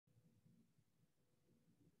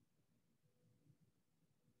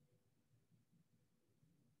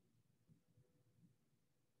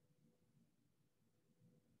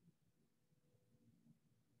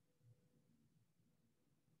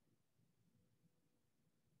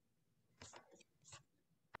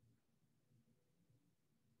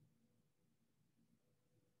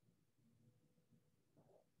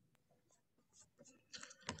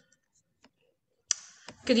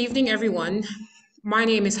Good evening, everyone. My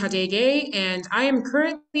name is Hadege, and I am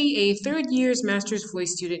currently a third year's master's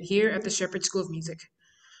voice student here at the Shepherd School of Music.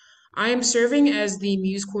 I am serving as the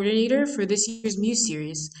MUSE coordinator for this year's MUSE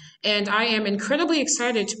series, and I am incredibly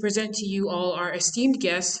excited to present to you all our esteemed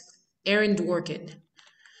guest, Aaron Dworkin.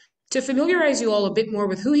 To familiarize you all a bit more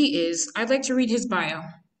with who he is, I'd like to read his bio.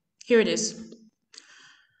 Here it is.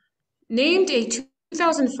 Named a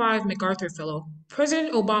 2005 MacArthur Fellow,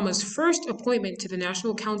 President Obama's first appointment to the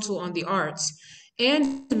National Council on the Arts,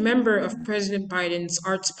 and a member of President Biden's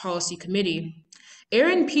Arts Policy Committee,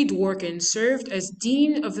 Aaron P. Dworkin served as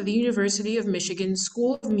Dean of the University of Michigan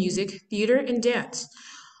School of Music, Theater, and Dance,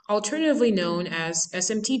 alternatively known as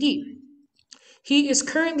SMTD. He is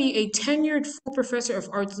currently a tenured full professor of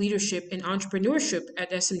arts leadership and entrepreneurship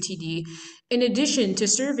at SMTD, in addition to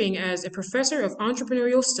serving as a professor of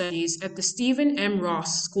entrepreneurial studies at the Stephen M.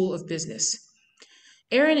 Ross School of Business.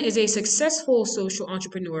 Aaron is a successful social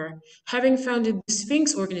entrepreneur, having founded the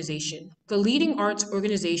Sphinx Organization, the leading arts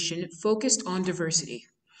organization focused on diversity.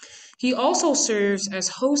 He also serves as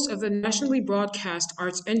host of the nationally broadcast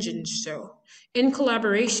Arts Engine show, in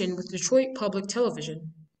collaboration with Detroit Public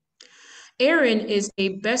Television. Aaron is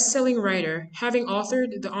a best-selling writer, having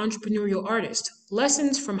authored The Entrepreneurial Artist,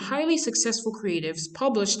 Lessons from Highly Successful Creatives,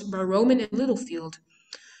 published by Rowman and Littlefield,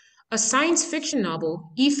 a science fiction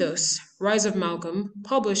novel, Ethos, Rise of Malcolm,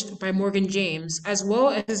 published by Morgan James, as well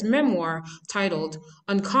as his memoir titled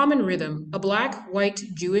Uncommon Rhythm, A Black, White,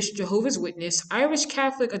 Jewish, Jehovah's Witness, Irish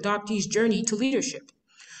Catholic Adoptee's Journey to Leadership,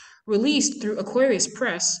 released through Aquarius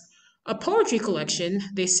Press, a poetry collection,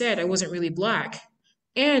 They Said I Wasn't Really Black,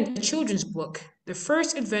 and a children's book, The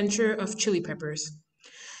First Adventure of Chili Peppers.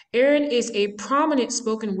 Aaron is a prominent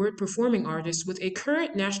spoken word performing artist with a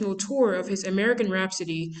current national tour of his American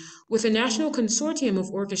Rhapsody with a national consortium of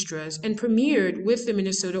orchestras and premiered with the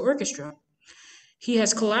Minnesota Orchestra. He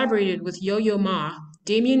has collaborated with Yo-Yo Ma,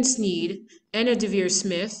 Damian Sneed, Anna Devere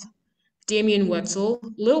Smith, Damian Wetzel,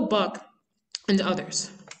 Lil Buck, and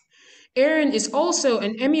others. Aaron is also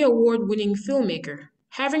an Emmy Award-winning filmmaker,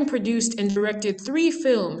 having produced and directed 3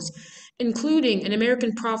 films, including An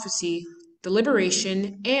American Prophecy, The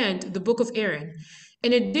Liberation, and The Book of Aaron,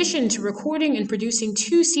 in addition to recording and producing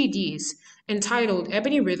 2 CDs entitled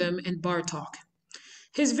Ebony Rhythm and Bar Talk.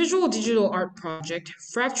 His visual digital art project,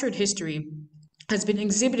 Fractured History, has been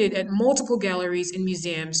exhibited at multiple galleries and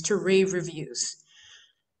museums to rave reviews.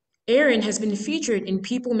 Aaron has been featured in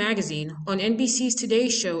People magazine, on NBC's Today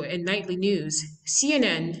Show and Nightly News,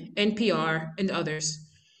 CNN, NPR, and others.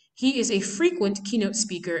 He is a frequent keynote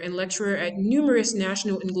speaker and lecturer at numerous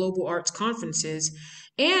national and global arts conferences,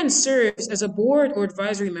 and serves as a board or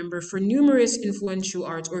advisory member for numerous influential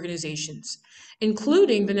arts organizations,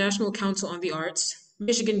 including the National Council on the Arts,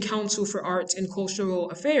 Michigan Council for Arts and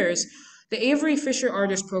Cultural Affairs, the Avery Fisher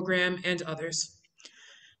Artist Program, and others.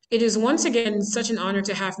 It is once again such an honor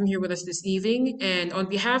to have him here with us this evening, and on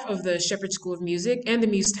behalf of the Shepherd School of Music and the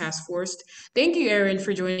Muse Task Force, thank you, Aaron,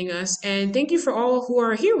 for joining us, and thank you for all who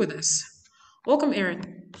are here with us. Welcome,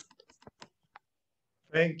 Aaron.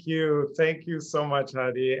 Thank you. Thank you so much,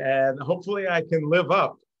 Hadi. And hopefully I can live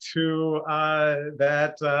up to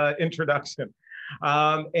that introduction.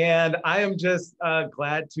 And I am just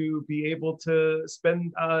glad to be able to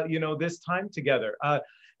spend this time together.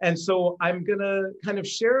 And so I'm gonna kind of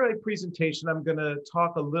share a presentation. I'm gonna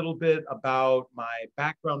talk a little bit about my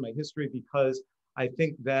background, my history, because I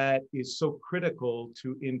think that is so critical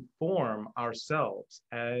to inform ourselves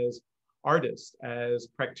as artists, as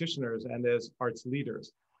practitioners, and as arts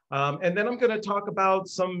leaders. And then I'm gonna talk about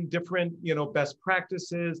some different best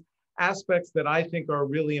practices, aspects that I think are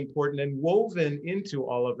really important, and woven into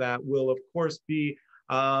all of that will of course be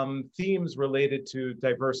themes related to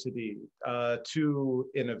diversity, to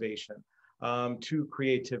innovation, to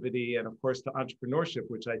creativity, and of course to entrepreneurship,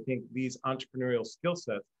 which I think these entrepreneurial skill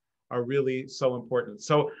sets are really so important.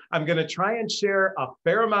 So I'm gonna try and share a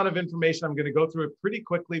fair amount of information. I'm gonna go through it pretty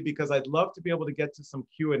quickly because I'd love to be able to get to some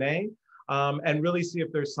Q&A and really see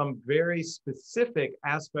if there's some very specific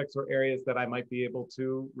aspects or areas that I might be able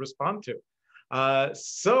to respond to.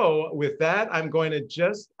 So with that, I'm going to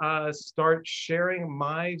just start sharing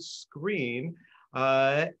my screen.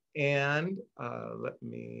 And let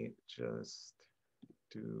me just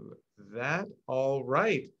do that. All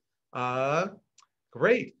right.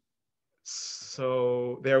 Great.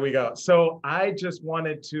 So there we go. So I just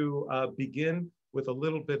wanted to begin with a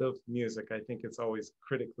little bit of music. I think it's always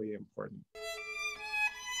critically important.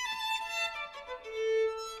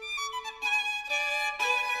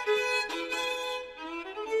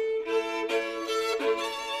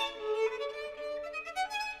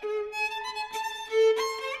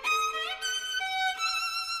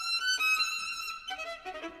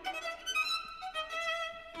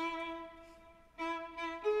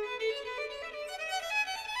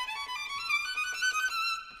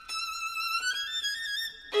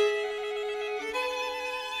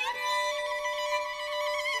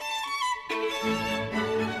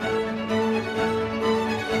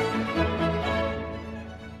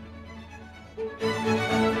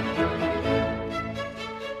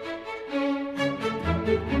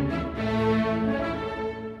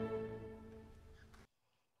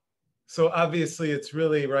 So obviously, it's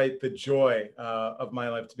really right the joy of my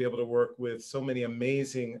life to be able to work with so many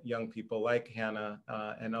amazing young people like Hannah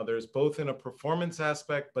and others, both in a performance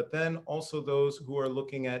aspect, but then also those who are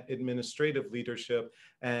looking at administrative leadership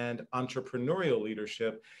and entrepreneurial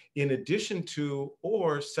leadership, in addition to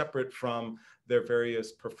or separate from their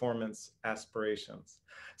various performance aspirations.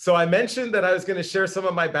 So I mentioned that I was going to share some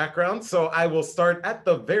of my background, so I will start at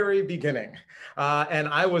the very beginning. And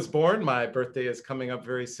I was born, my birthday is coming up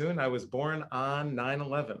very soon. I was born on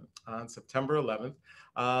 9/11, on September 11th,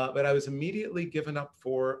 but I was immediately given up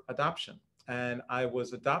for adoption. And I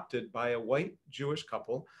was adopted by a white Jewish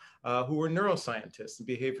couple who were neuroscientists and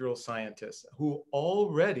behavioral scientists who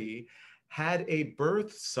already had a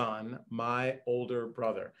birth son, my older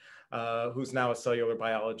brother, who's now a cellular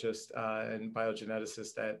biologist and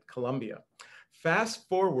biogeneticist at Columbia. Fast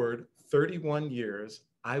forward 31 years,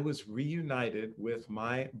 I was reunited with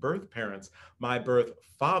my birth parents, my birth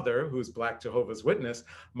father, who's Black Jehovah's Witness,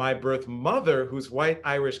 my birth mother, who's white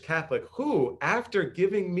Irish Catholic, who, after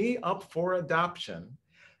giving me up for adoption,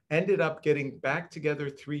 ended up getting back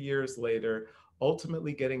together 3 years later,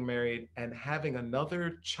 ultimately getting married and having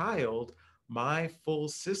another child, my full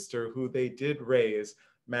sister, who they did raise,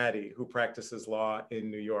 Maddie, who practices law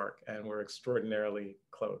in New York, and we're extraordinarily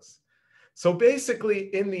close. So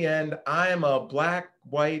basically, in the end, I am a Black,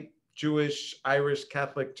 white, Jewish, Irish,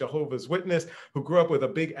 Catholic, Jehovah's Witness who grew up with a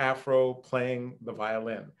big afro playing the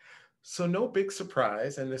violin. So no big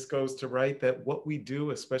surprise, and this goes to right that what we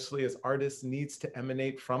do, especially as artists, needs to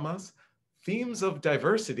emanate from us. Themes of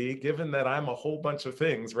diversity, given that I'm a whole bunch of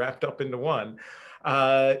things wrapped up into one,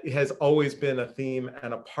 has always been a theme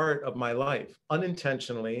and a part of my life,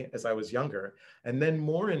 unintentionally as I was younger, and then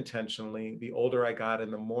more intentionally the older I got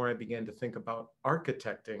and the more I began to think about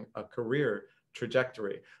architecting a career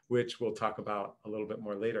trajectory, which we'll talk about a little bit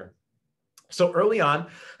more later. So early on,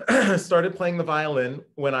 started playing the violin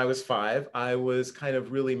when I was 5. I was kind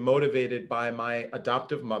of really motivated by my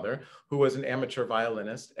adoptive mother, who was an amateur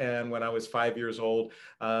violinist. And when I was 5 years old,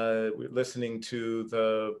 listening to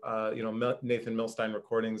the Nathan Milstein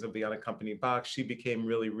recordings of the unaccompanied Bach, she became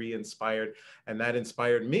really re-inspired. And that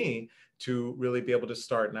inspired me to really be able to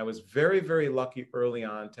start. And I was very, very lucky early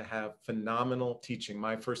on to have phenomenal teaching.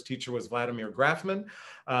 My first teacher was Vladimir Grafman,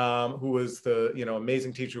 who was the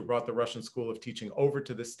amazing teacher who brought the Russian School of Teaching over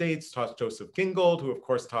to the States, taught Joseph Gingold, who of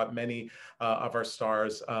course taught many of our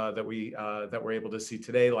stars that we're able to see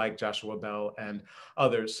today, like Joshua Bell and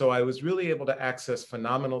others. So I was really able to access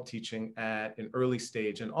phenomenal teaching at an early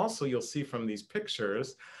stage. And also you'll see from these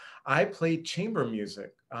pictures, I played chamber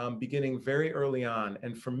music beginning very early on.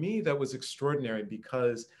 And for me, that was extraordinary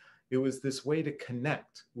because it was this way to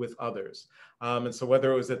connect with others. And so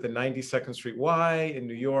whether it was at the 92nd Street Y in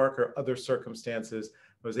New York or other circumstances,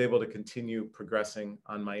 I was able to continue progressing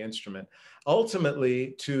on my instrument.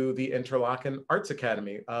 Ultimately to the Interlochen Arts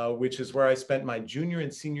Academy, which is where I spent my junior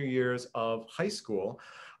and senior years of high school.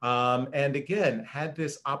 And again, had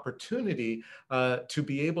this opportunity to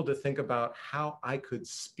be able to think about how I could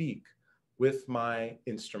speak with my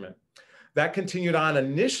instrument. That continued on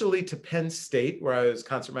initially to Penn State, where I was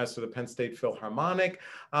concertmaster of the Penn State Philharmonic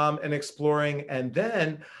and exploring. And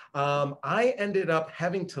then I ended up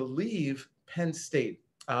having to leave Penn State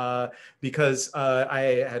because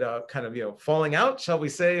I had a kind of falling out, shall we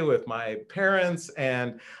say, with my parents,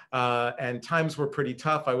 and times were pretty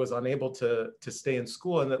tough. I was unable to stay in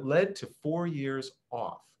school, and it led to 4 years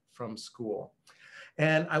off from school.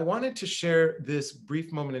 And I wanted to share this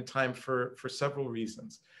brief moment in time for several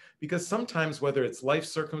reasons, because sometimes, whether it's life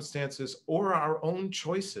circumstances or our own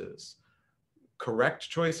choices, correct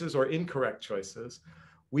choices or incorrect choices,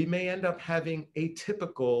 we may end up having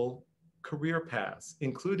atypical career paths,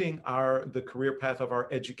 including the career path of our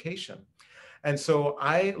education. And so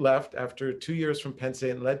I left after 2 years from Penn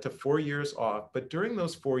State and led to 4 years off. But during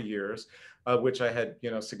those 4 years, which I had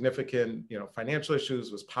significant financial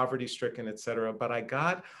issues, was poverty stricken, et cetera, but I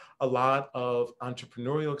got a lot of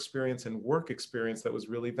entrepreneurial experience and work experience that was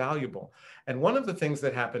really valuable. And one of the things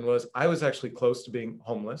that happened was I was actually close to being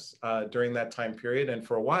homeless during that time period. And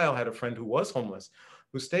for a while had a friend who was homeless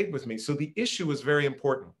who stayed with me. So the issue was very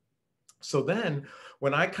important. So then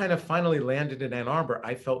when I kind of finally landed in Ann Arbor,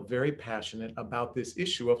 I felt very passionate about this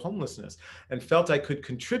issue of homelessness and felt I could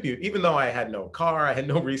contribute, even though I had no car, I had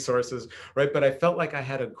no resources, right? But I felt like I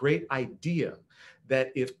had a great idea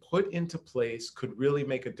that if put into place could really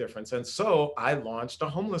make a difference. And so I launched a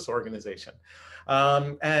homeless organization.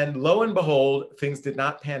 And lo and behold, things did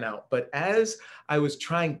not pan out. But as I was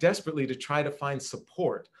trying desperately to try to find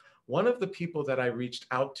support, one of the people that I reached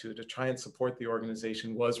out to try and support the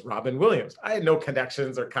organization was Robin Williams. I had no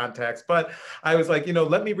connections or contacts, but I was like,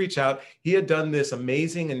 let me reach out. He had done this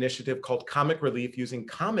amazing initiative called Comic Relief, using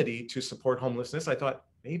comedy to support homelessness. I thought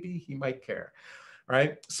maybe he might care,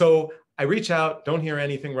 right? So I reach out, don't hear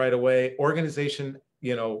anything right away. Organization,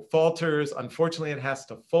 falters. Unfortunately, it has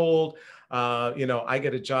to fold. I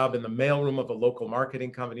get a job in the mailroom of a local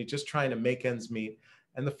marketing company, just trying to make ends meet,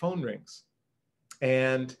 and the phone rings.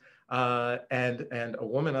 And a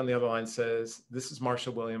woman on the other line says, "This is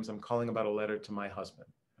Marsha Williams. I'm calling about a letter to my husband."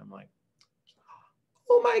 I'm like,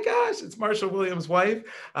 oh my gosh, it's Marsha Williams' wife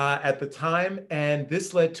at the time. And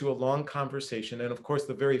this led to a long conversation. And of course,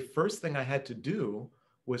 the very first thing I had to do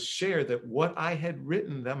was share that what I had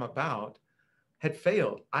written them about had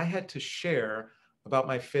failed. I had to share about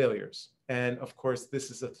my failures. And of course,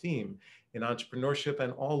 this is a theme in entrepreneurship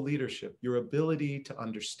and all leadership: your ability to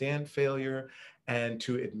understand failure and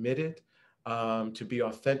to admit it, to be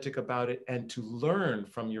authentic about it, and to learn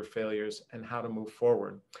from your failures and how to move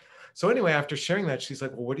forward. So anyway, after sharing that, she's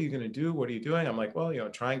like, "Well, what are you going to do? What are you doing?" I'm like, "Well,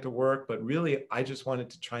 trying to work, but really, I just wanted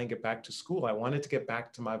to try and get back to school. I wanted to get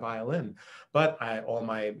back to my violin, but all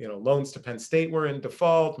my, loans to Penn State were in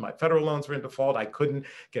default. My federal loans were in default. I couldn't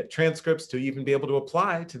get transcripts to even be able to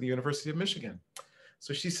apply to the University of Michigan."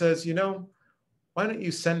 So she says, "Why don't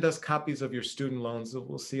you send us copies of your student loans?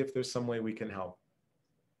 We'll see if there's some way we can help."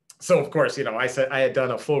 So of course, I said I had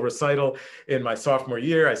done a full recital in my sophomore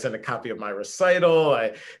year. I sent a copy of my recital.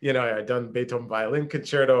 I had done Beethoven violin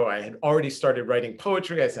concerto. I had already started writing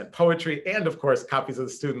poetry. I sent poetry and of course, copies of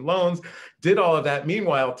the student loans, did all of that.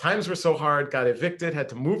 Meanwhile, times were so hard, got evicted, had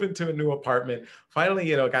to move into a new apartment.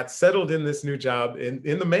 Finally, got settled in this new job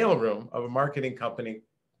in the mailroom of a marketing company.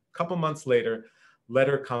 A couple months later,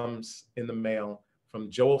 letter comes in the mail from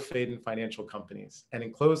Joel Faden Financial Companies. And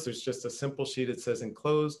enclosed, there's just a simple sheet. It says,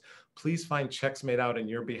 "Enclosed, please find checks made out in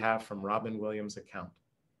your behalf from Robin Williams' account."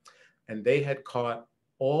 And they had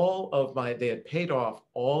they had paid off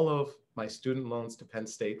all of my student loans to Penn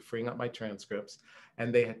State, freeing up my transcripts.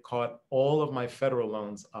 And they had caught all of my federal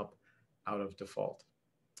loans up out of default.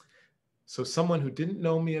 So someone who didn't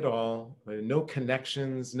know me at all, no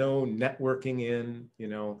connections, no networking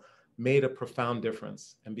made a profound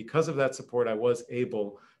difference. And because of that support, I was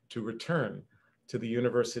able to return to the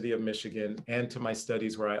University of Michigan and to my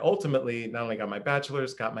studies, where I ultimately not only got my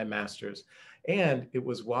bachelor's, got my master's. And it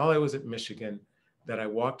was while I was at Michigan that I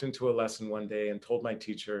walked into a lesson one day and told my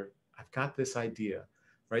teacher, "I've got this idea,"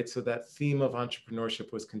 right? So that theme of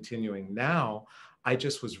entrepreneurship was continuing. Now, I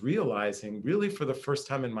just was realizing, really for the first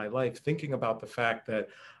time in my life, thinking about the fact that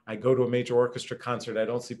I go to a major orchestra concert, I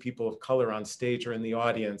don't see people of color on stage or in the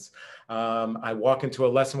audience. I walk into a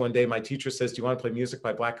lesson one day, my teacher says, "Do you want to play music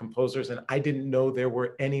by Black composers?" And I didn't know there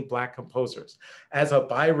were any Black composers. As a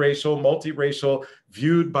biracial, multiracial,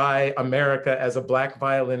 viewed by America as a Black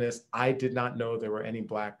violinist, I did not know there were any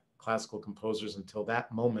Black classical composers until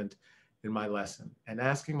that moment in my lesson. And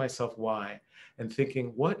asking myself why, and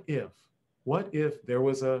thinking, what if there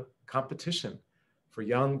was a competition for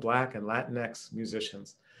young Black and Latinx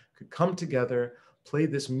musicians could come together, play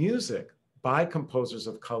this music by composers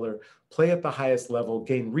of color, play at the highest level,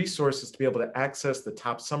 gain resources to be able to access the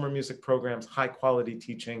top summer music programs, high quality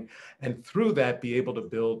teaching, and through that be able to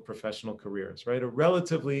build professional careers, right? A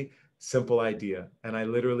relatively simple idea. And I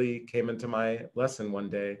literally came into my lesson one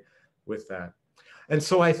day with that. And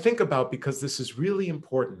so I think about, because this is really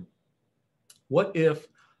important, what if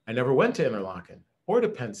I never went to Interlochen or to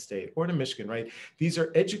Penn State or to Michigan, right? These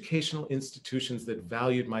are educational institutions that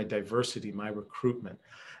valued my diversity, my recruitment.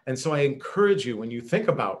 And so I encourage you, when you think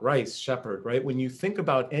about Rice, Shepherd, right? When you think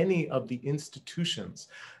about any of the institutions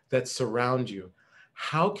that surround you,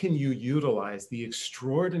 how can you utilize the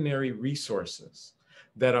extraordinary resources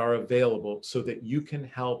that are available so that you can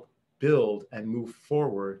help build and move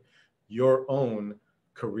forward your own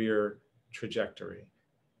career trajectory?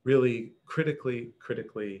 Really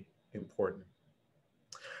critically important.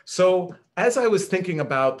 So as I was thinking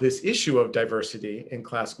about this issue of diversity in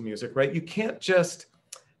classical music, right, you can't just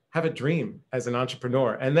have a dream as an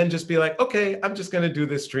entrepreneur and then just be like, okay, I'm just going to do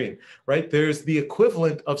this dream, right? There's the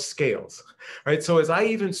equivalent of scales, right? So as I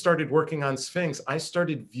even started working on Sphinx, I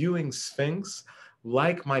started viewing Sphinx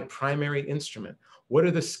like my primary instrument. What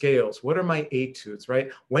are the scales? What are my etudes, right?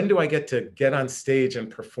 When do I get to get on stage and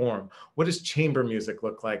perform? What does chamber music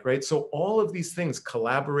look like, right? So all of these things,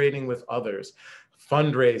 collaborating with others,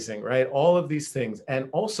 fundraising, right? All of these things. And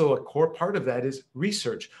also a core part of that is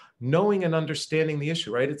research, knowing and understanding the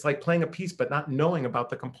issue, right? It's like playing a piece, but not knowing about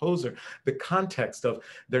the composer, the context of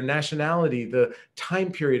their nationality, the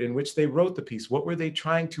time period in which they wrote the piece. What were they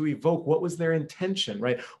trying to evoke? What was their intention,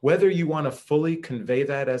 right? Whether you want to fully convey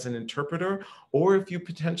that as an interpreter, or if you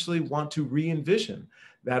potentially want to re-envision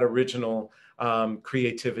that original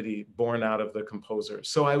creativity born out of the composer.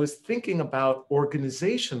 So I was thinking about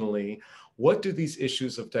organizationally, what do these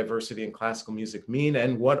issues of diversity in classical music mean,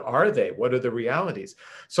 and what are they? What are the realities?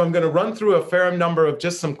 So I'm going to run through a fair number of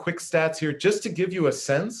just some quick stats here, just to give you a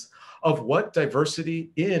sense of what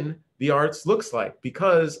diversity in the arts looks like,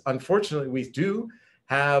 because unfortunately we do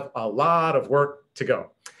have a lot of work to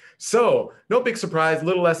go. So no big surprise, a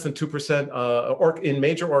little less than 2% in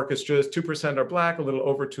major orchestras, 2% are Black, a little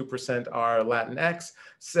over 2% are Latinx,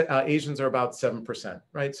 Asians are about 7%,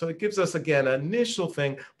 right? So it gives us, again, an initial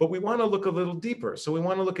thing, but we want to look a little deeper. So we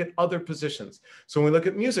want to look at other positions. So when we look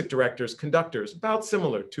at music directors, conductors, about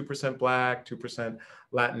similar, 2% Black, 2%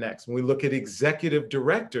 Latinx. When we look at executive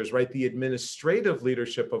directors, right, the administrative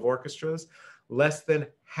leadership of orchestras, less than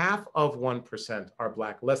half of 1% are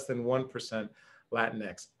Black, less than 1%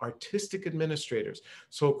 Latinx. Artistic administrators.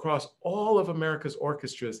 So across all of America's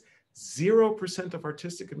orchestras, 0% of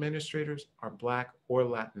artistic administrators are Black or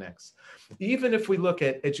Latinx. Even if we look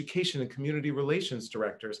at education and community relations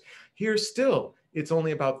directors, here still, it's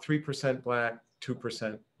only about 3% Black,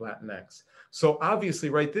 2% Latinx. So obviously,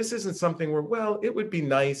 right, this isn't something where, well, it would be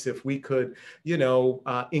nice if we could,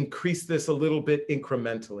 increase this a little bit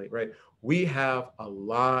incrementally, right? We have a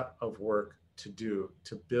lot of work to do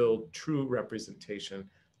to build true representation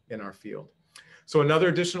in our field. So another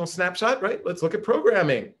additional snapshot, right? Let's look at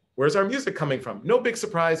programming. Where's our music coming from? No big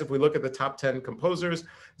surprise if we look at the top 10 composers,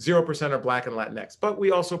 0% are Black and Latinx, but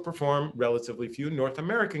we also perform relatively few North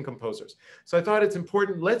American composers. So I thought it's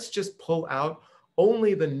important, let's just pull out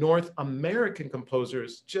only the North American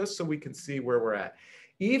composers just so we can see where we're at.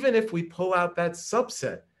 Even if we pull out that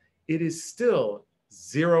subset, it is still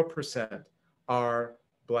 0% are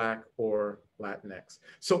Black or Latinx.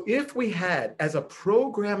 So if we had, as a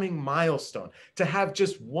programming milestone, to have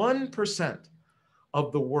just 1%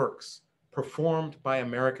 of the works performed by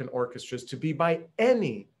American orchestras to be by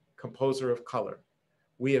any composer of color,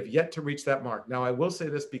 we have yet to reach that mark. Now, I will say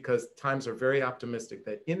this because times are very optimistic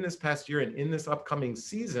that in this past year and in this upcoming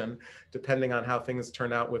season, depending on how things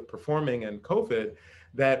turn out with performing and COVID,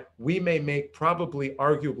 that we may make probably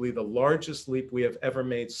arguably the largest leap we have ever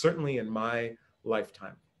made, certainly in my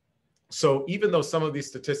lifetime. So even though some of these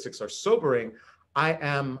statistics are sobering, I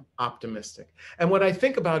am optimistic. And what I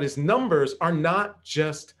think about is numbers are not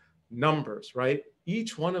just numbers, right?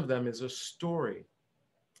 Each one of them is a story.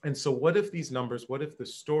 And so what if these numbers, what if the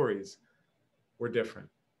stories were different?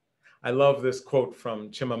 I love this quote from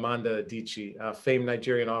Chimamanda Adichie, a famed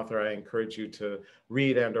Nigerian author. I encourage you to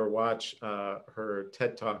read and or watch her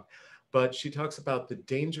TED Talk. But she talks about the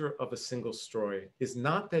danger of a single story is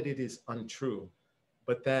not that it is untrue,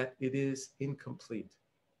 but that it is incomplete.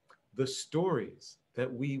 The stories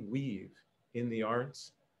that we weave in the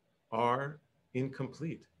arts are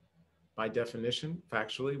incomplete. By definition,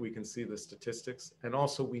 factually, we can see the statistics, and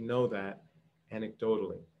also we know that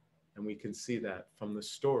anecdotally, and we can see that from the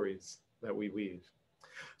stories that we weave.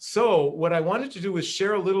 So what I wanted to do was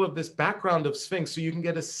share a little of this background of Sphinx so you can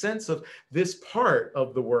get a sense of this part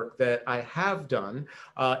of the work that I have done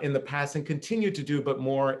in the past and continue to do, but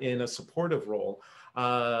more in a supportive role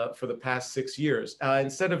for the past 6 years.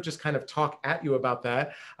 Instead of just kind of talk at you about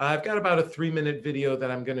that, I've got about a 3-minute video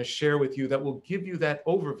that I'm going to share with you that will give you that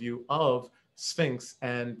overview of Sphinx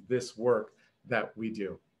and this work that we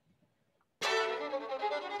do.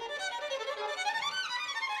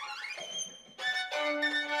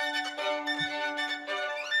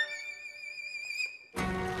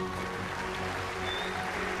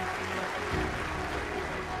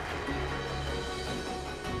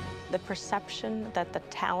 The perception that the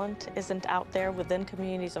talent isn't out there within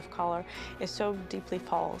communities of color is so deeply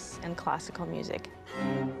false in classical music.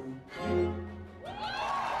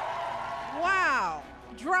 Wow,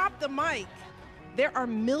 drop the mic. There are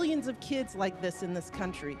millions of kids like this in this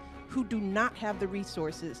country who do not have the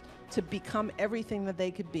resources to become everything that they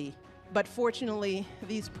could be. But fortunately,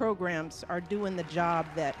 these programs are doing the job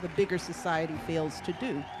that the bigger society fails to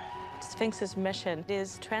do. Sphinx's mission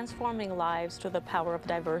is transforming lives through the power of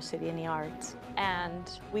diversity in the arts. And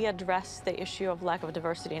we address the issue of lack of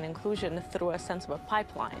diversity and inclusion through a sense of a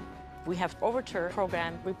pipeline. We have Overture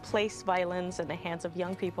program replace violins in the hands of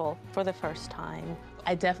young people for the first time.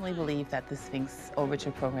 I definitely believe that the Sphinx Overture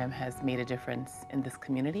program has made a difference in this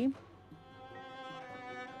community.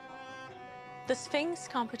 The Sphinx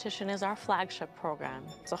competition is our flagship program.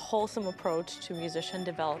 It's a wholesome approach to musician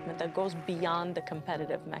development that goes beyond the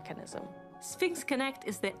competitive mechanism. Sphinx Connect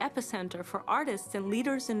is the epicenter for artists and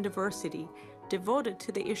leaders in diversity, devoted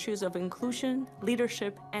to the issues of inclusion,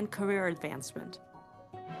 leadership, and career advancement.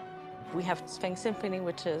 We have Sphinx Symphony,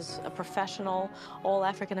 which is a professional, all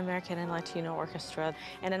African American and Latino orchestra.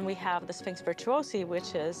 And then we have the Sphinx Virtuosi,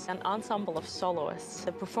 which is an ensemble of soloists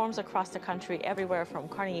that performs across the country, everywhere from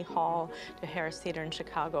Carnegie Hall to Harris Theater in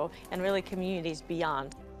Chicago, and really communities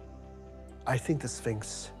beyond. I think the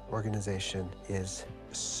Sphinx Organization is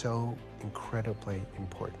so incredibly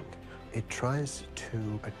important. It tries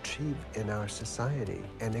to achieve in our society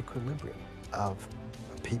an equilibrium of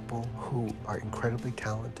people who are incredibly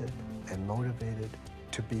talented and motivated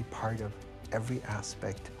to be part of every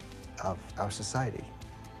aspect of our society.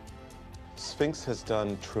 Sphinx has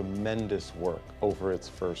done tremendous work over its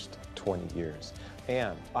first 20 years.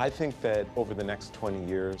 And I think that over the next 20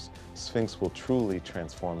 years, Sphinx will truly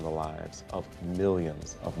transform the lives of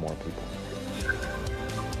millions of more people.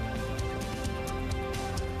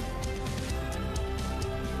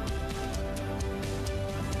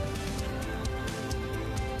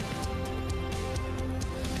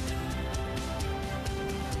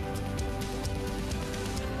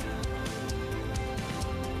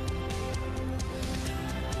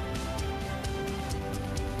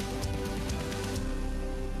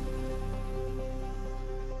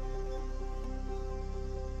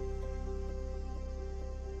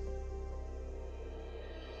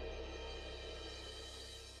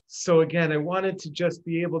 So again, I wanted to just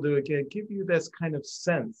be able to, again, give you this kind of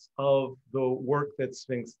sense of the work that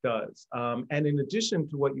Sphinx does. And in addition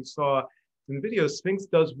to what you saw in the video, Sphinx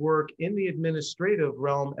does work in the administrative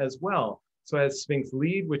realm as well. So as Sphinx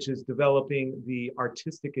Lead, which is developing the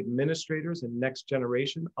artistic administrators and next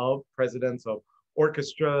generation of presidents of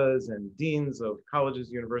orchestras and deans of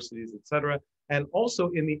colleges, universities, et cetera. And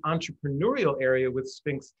also in the entrepreneurial area with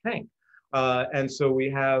Sphinx Tank. And so we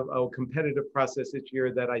have a competitive process each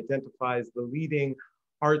year that identifies the leading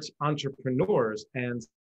arts entrepreneurs and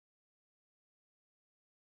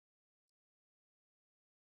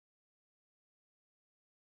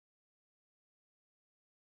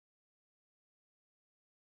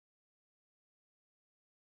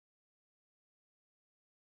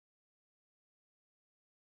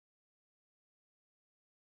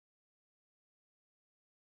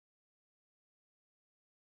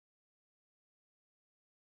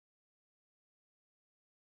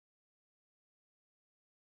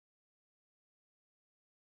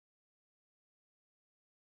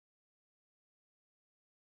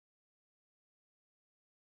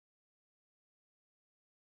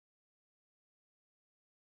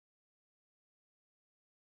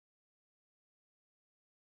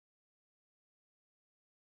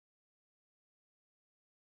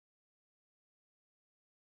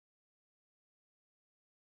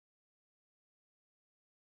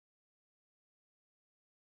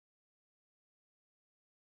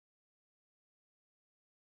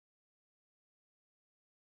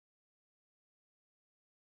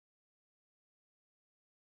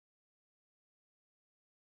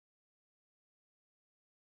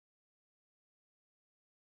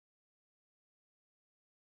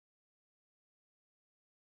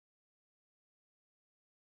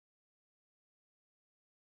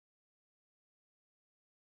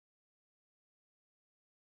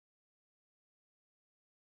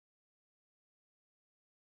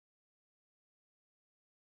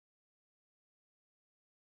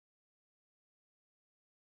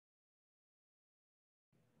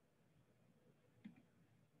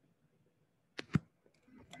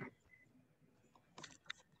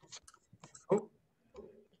oh,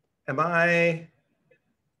 am I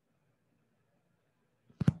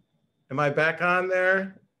back on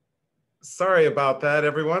there? Sorry about that,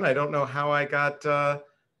 everyone. I don't know how I got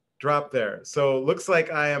dropped there. So looks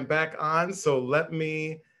like I am back on. So let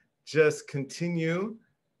me just continue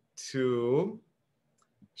to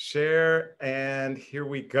share, and here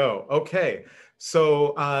we go. Okay,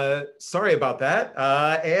 so sorry about that.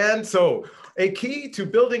 And so a key to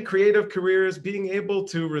building creative careers, being able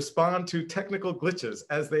to respond to technical glitches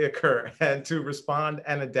as they occur and to respond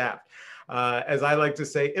and adapt. As I like to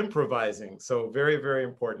say, improvising. So very, very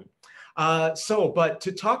important. But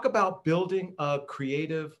to talk about building a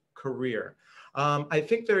creative career, I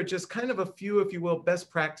think there are just kind of a few, if you will,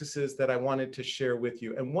 best practices that I wanted to share with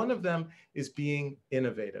you. And one of them is being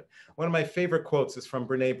innovative. One of my favorite quotes is from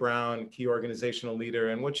Brene Brown, key organizational leader.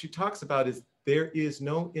 And what she talks about is there is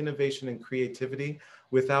no innovation and creativity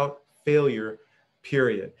without failure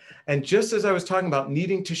period. And just as I was talking about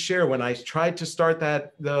needing to share when I tried to start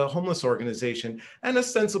the homeless organization and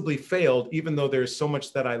ostensibly failed, even though there's so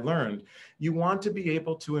much that I learned, you want to be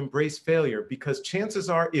able to embrace failure, because chances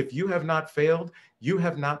are if you have not failed, you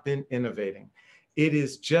have not been innovating. It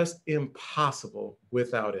is just impossible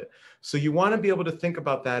without it. So you want to be able to think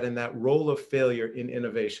about that and that role of failure in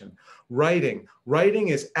innovation. Writing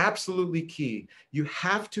is absolutely key. You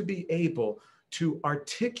have to be able to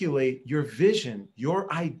articulate your vision,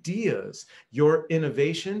 your ideas, your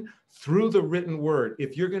innovation through the written word.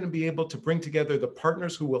 If you're going to be able to bring together the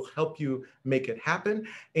partners who will help you make it happen,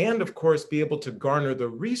 and of course, be able to garner the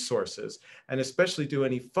resources and especially do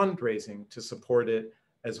any fundraising to support it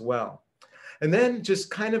as well. And then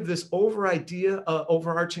just kind of this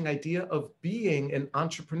overarching idea of being an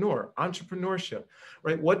entrepreneur, entrepreneurship,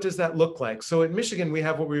 right? What does that look like? So at Michigan, we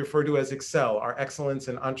have what we refer to as Excel, our excellence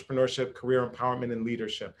in entrepreneurship, career empowerment, and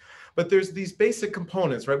leadership. But there's these basic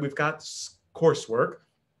components, right? We've got coursework,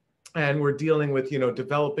 and we're dealing with,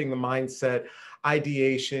 developing the mindset,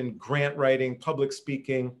 ideation, grant writing, public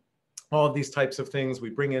speaking, all of these types of things. We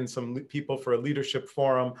bring in some people for a leadership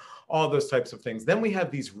forum, all those types of things. Then we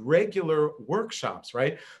have these regular workshops,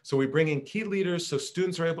 right? So we bring in key leaders so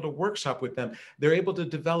students are able to workshop with them. They're able to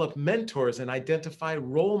develop mentors and identify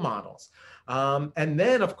role models. And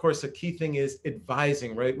then, of course, a key thing is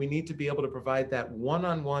advising, right? We need to be able to provide that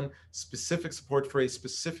one-on-one specific support for a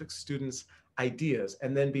specific student's ideas,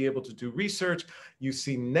 and then be able to do research. You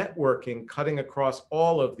see networking cutting across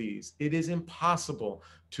all of these. It is impossible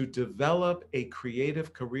to develop a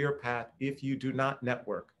creative career path if you do not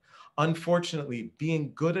network. Unfortunately,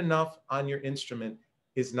 being good enough on your instrument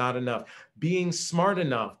is not enough. Being smart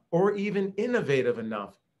enough or even innovative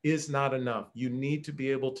enough is not enough. You need to be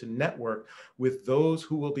able to network with those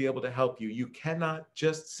who will be able to help you. You cannot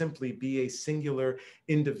just simply be a singular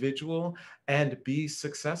individual and be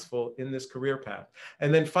successful in this career path.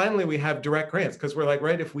 And then finally, we have direct grants, because we're like,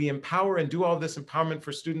 right, if we empower and do all this empowerment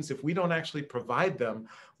for students, if we don't actually provide them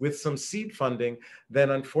with some seed funding, then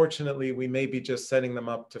unfortunately, we may be just setting them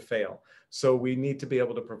up to fail. So we need to be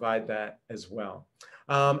able to provide that as well.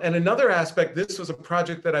 And another aspect, this was a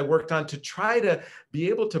project that I worked on to try to be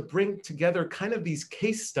able to bring together kind of these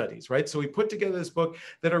case studies, right? So we put together this book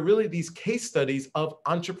that are really these case studies of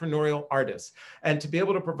entrepreneurial artists, and to be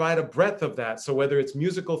able to provide a breadth of that. So whether it's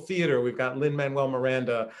musical theater, we've got Lin-Manuel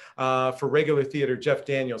Miranda, for regular theater, Jeff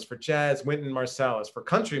Daniels, for jazz, Wynton Marsalis, for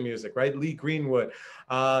country music, right? Lee Greenwood,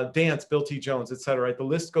 dance, Bill T. Jones, et cetera, right? The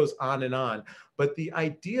list goes on and on. But the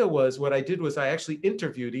idea was, what I did was I actually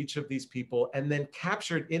interviewed each of these people and then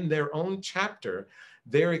captured in their own chapter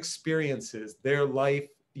their experiences, their life,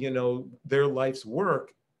 their life's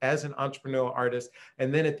work as an entrepreneurial artist.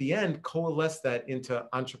 And then at the end, coalesce that into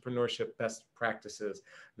entrepreneurship best practices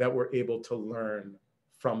that we're able to learn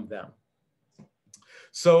from them.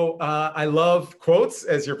 So I love quotes,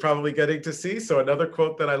 as you're probably getting to see. So another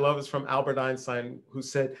quote that I love is from Albert Einstein, who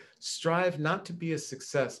said, "Strive not to be a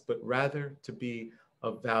success, but rather to be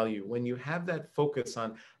of value." When you have that focus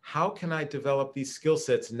on how can I develop these skill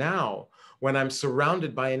sets now when I'm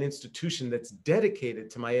surrounded by an institution that's dedicated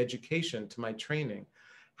to my education, to my training,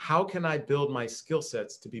 how can I build my skill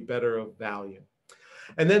sets to be better of value?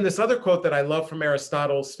 And then this other quote that I love from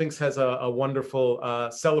Aristotle. Sphinx has a wonderful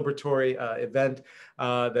celebratory event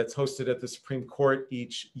that's hosted at the Supreme Court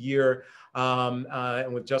each year,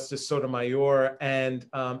 and with Justice Sotomayor. And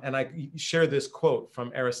I share this quote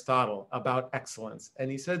from Aristotle about excellence.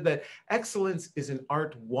 And he said that excellence is an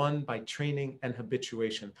art won by training and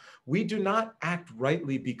habituation. We do not act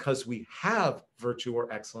rightly because we have virtue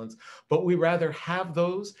or excellence, but we rather have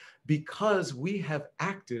those because we have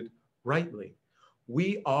acted rightly.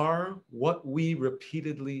 We are what we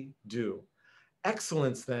repeatedly do.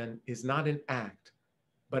 Excellence, then, is not an act,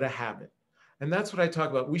 but a habit. And that's what I talk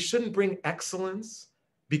about. We shouldn't bring excellence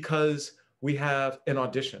because we have an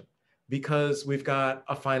audition, because we've got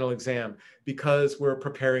a final exam, because we're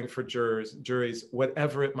preparing for juries,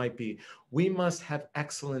 whatever it might be. We must have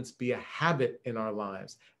excellence be a habit in our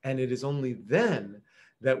lives. And it is only then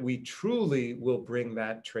that we truly will bring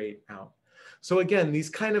that trait out. So again, these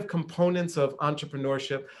kind of components of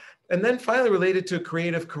entrepreneurship. And then finally, related to a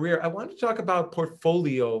creative career, I want to talk about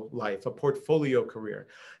portfolio life, a portfolio career,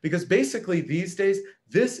 because basically these days,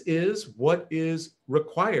 this is what is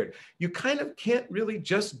required. You kind of can't really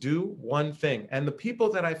just do one thing. And the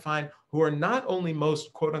people that I find who are not only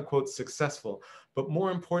most quote unquote successful, but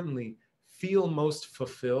more importantly, feel most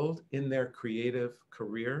fulfilled in their creative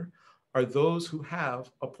career are those who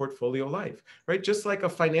have a portfolio life, right? Just like a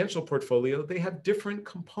financial portfolio, they have different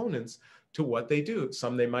components to what they do.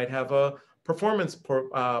 Some they might have a performance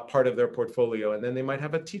part of their portfolio, and then they might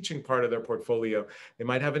have a teaching part of their portfolio. They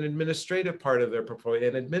might have an administrative part of their portfolio,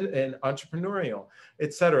 and entrepreneurial,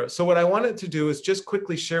 etc. So what I wanted to do is just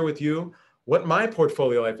quickly share with you what my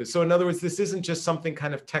portfolio life is. So in other words, this isn't just something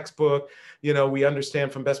kind of textbook. You know, we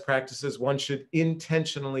understand from best practices, one should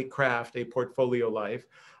intentionally craft a portfolio life.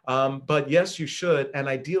 But yes, you should, and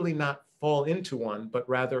ideally not fall into one, but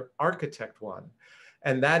rather architect one.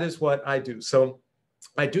 And that is what I do. So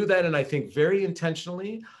I do that, and I think very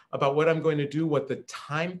intentionally about what I'm going to do, what the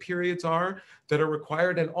time periods are that are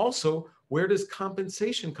required, and also where does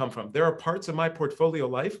compensation come from? There are parts of my portfolio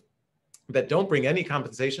life that don't bring any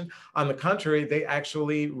compensation. On the contrary, they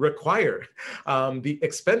actually require the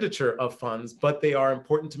expenditure of funds, but they are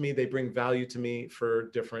important to me. They bring value to me for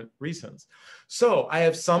different reasons. So I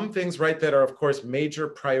have some things, right, that are, of course, major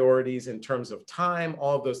priorities in terms of time,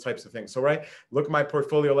 all of those types of things. So, right, look at my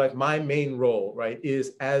portfolio life. My main role, right,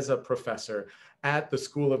 is as a professor at the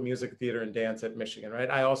School of Music, Theater, and Dance at Michigan, right?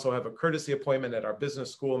 I also have a courtesy appointment at our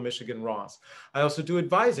business school, Michigan Ross. I also do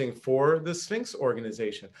advising for the Sphinx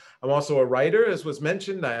Organization. I'm also a writer, as was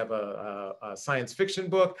mentioned. I have a science fiction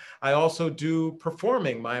book. I also do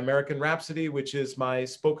performing, my American Rhapsody, which is my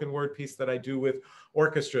spoken word piece that I do with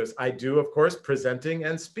orchestras. I do, of course, presenting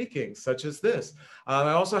and speaking, such as this.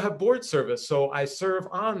 I also have board service. So I serve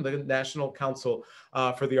on the National Council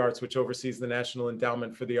for the Arts, which oversees the National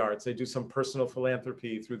Endowment for the Arts. I do some personal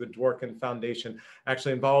philanthropy through the Dworkin Foundation,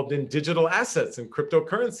 actually involved in digital assets and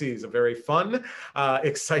cryptocurrencies, a very fun,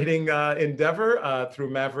 exciting endeavor through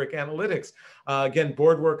Maverick Analytics. Again,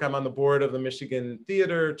 board work, I'm on the board of the Michigan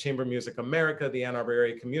Theater, Chamber Music America, the Ann Arbor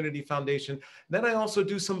Area Community Foundation. Then I also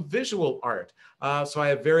do some visual art. So I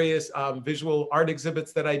have various visual art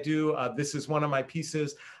exhibits that I do. This is one of my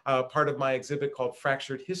pieces, part of my exhibit called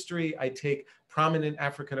Fractured History. I take prominent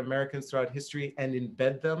African Americans throughout history and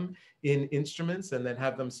embed them in instruments and then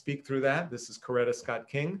have them speak through that. This is Coretta Scott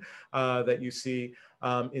King that you see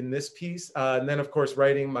in this piece. And then, of course,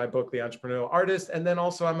 writing my book, The Entrepreneurial Artist. And then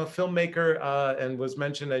also I'm a filmmaker and was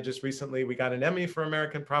mentioned, I just recently, we got an Emmy for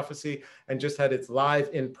American Prophecy and just had its live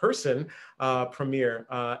in-person premiere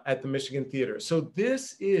at the Michigan Theater. So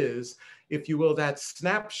this is, if you will, that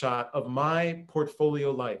snapshot of my portfolio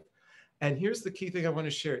life. And here's the key thing I want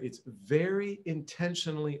to share. It's very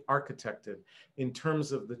intentionally architected in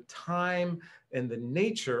terms of the time and the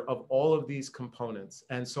nature of all of these components.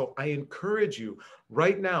 And so I encourage you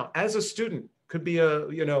right now, as a student, could be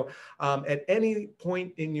at any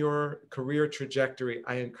point in your career trajectory,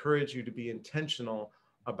 I encourage you to be intentional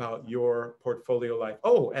about your portfolio life.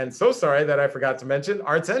 Oh, and so sorry that I forgot to mention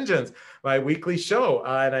Arts Engines, my weekly show.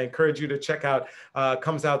 And I encourage you to check out,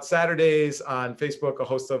 comes out Saturdays on Facebook, a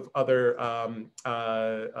host of other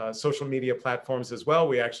social media platforms as well.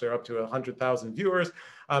 We actually are up to 100,000 viewers.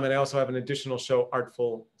 And I also have an additional show,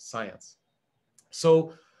 Artful Science.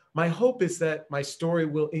 So my hope is that my story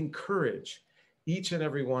will encourage each and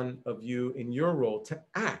every one of you in your role to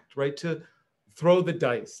act, right? To throw the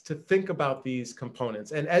dice, to think about these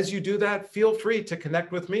components. And as you do that, feel free to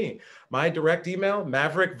connect with me. My direct email,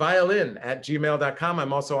 maverickviolin@gmail.com.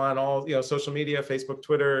 I'm also on all social media, Facebook,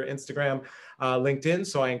 Twitter, Instagram, LinkedIn.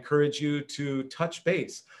 So I encourage you to touch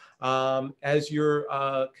base as you're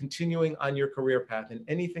continuing on your career path, and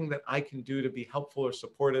anything that I can do to be helpful or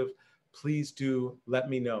supportive, please do let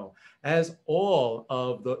me know. As all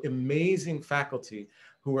of the amazing faculty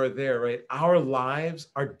who are there, right? Our lives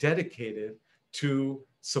are dedicated to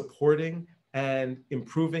supporting and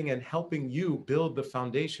improving and helping you build the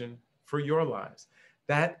foundation for your lives.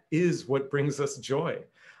 That is what brings us joy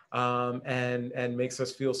and makes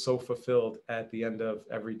us feel so fulfilled at the end of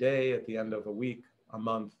every day, at the end of a week, a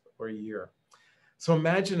month, or a year. So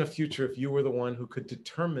imagine a future if you were the one who could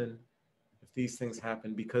determine if these things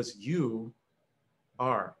happen, because you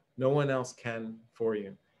are. No one else can for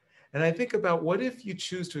you. And I think about, what if you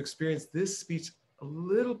choose to experience this speech a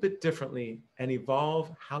little bit differently and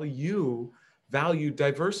evolve how you value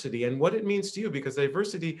diversity and what it means to you, because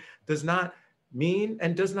diversity does not mean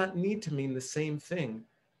and does not need to mean the same thing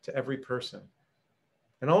to every person.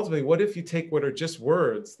 And ultimately, what if you take what are just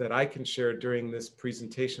words that I can share during this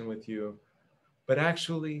presentation with you, but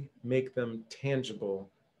actually make them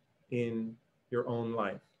tangible in your own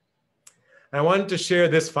life? I wanted to share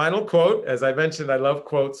this final quote. As I mentioned, I love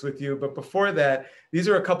quotes with you. But before that, these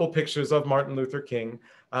are a couple pictures of Martin Luther King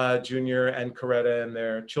Jr. and Coretta and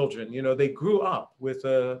their children. You know, they grew up with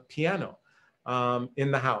a piano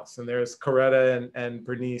in the house. And there's Coretta and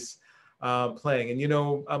Bernice playing. And, you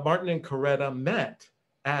know, Martin and Coretta met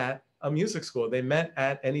at a music school. They met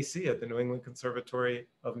at NEC, at the New England Conservatory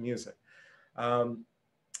of Music. And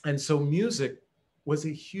so music was a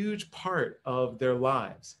huge part of their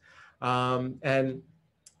lives. And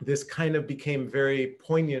this kind of became very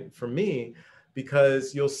poignant for me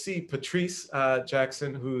because you'll see Patrice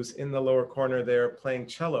Jackson, who's in the lower corner there playing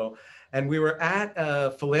cello. And we were at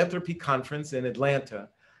a philanthropy conference in Atlanta,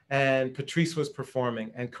 and Patrice was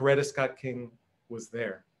performing, and Coretta Scott King was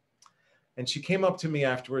there. And she came up to me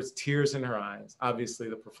afterwards, tears in her eyes. Obviously,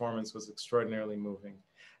 the performance was extraordinarily moving.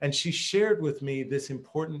 And she shared with me this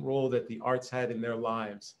important role that the arts had in their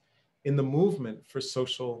lives, in the movement for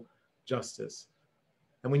social justice.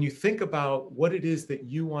 And when you think about what it is that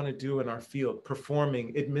you want to do in our field,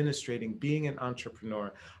 performing, administrating, being an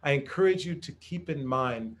entrepreneur, I encourage you to keep in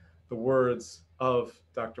mind the words of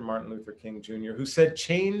Dr. Martin Luther King Jr., who said,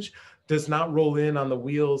 change does not roll in on the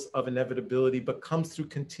wheels of inevitability, but comes through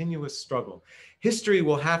continuous struggle. History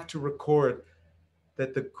will have to record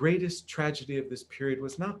that the greatest tragedy of this period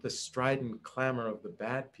was not the strident clamor of the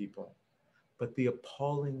bad people, but the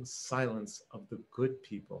appalling silence of the good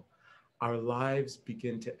people. Our lives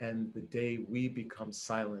begin to end the day we become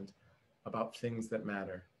silent about things that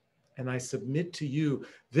matter. And I submit to you,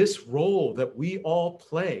 this role that we all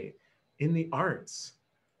play in the arts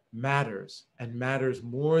matters, and matters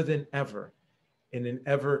more than ever in an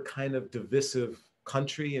ever kind of divisive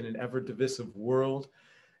country, in an ever divisive world.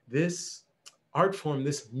 This art form,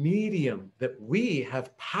 this medium that we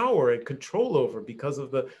have power and control over because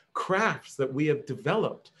of the crafts that we have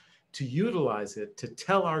developed to utilize it, to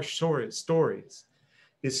tell our stories,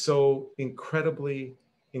 is so incredibly,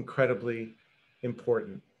 incredibly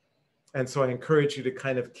important. And so I encourage you to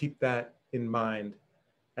kind of keep that in mind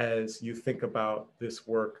as you think about this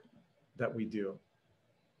work that we do.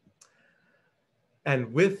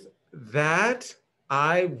 And with that,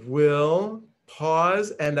 I will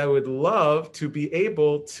pause, and I would love to be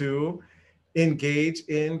able to engage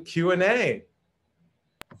in Q&A.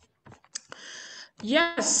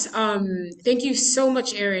 Yes, thank you so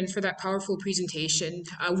much, Erin, for that powerful presentation.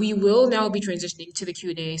 We will now be transitioning to the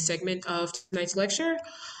Q&A segment of tonight's lecture.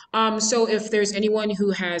 So if there's anyone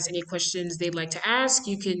who has any questions they'd like to ask,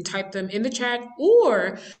 you can type them in the chat,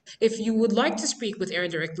 or if you would like to speak with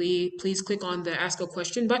Erin directly, please click on the Ask a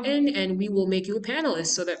Question button and we will make you a panelist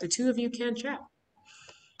so that the two of you can chat.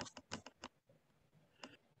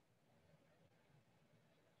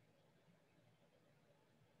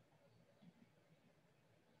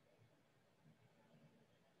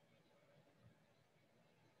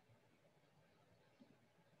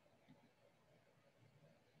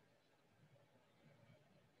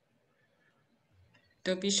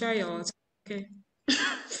 Don't be shy, y'all. It's okay.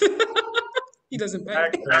 He doesn't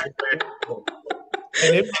bite.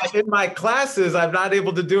 And in my classes, I'm not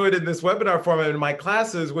able to do it in this webinar format. In my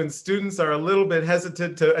classes, when students are a little bit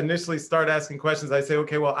hesitant to initially start asking questions, I say,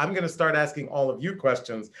 okay, well, I'm going to start asking all of you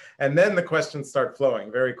questions. And then the questions start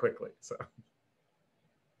flowing very quickly. So.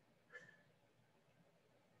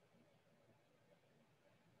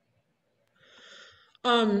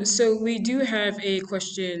 So we do have a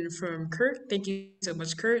question from Kurt. Thank you so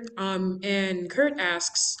much, Kurt. And Kurt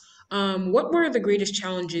asks, what were the greatest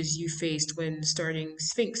challenges you faced when starting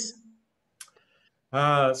Sphinx?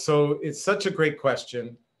 So it's such a great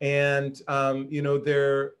question. And, you know,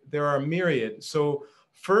 there are myriad. So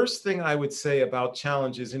first thing I would say about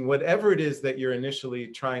challenges in whatever it is that you're initially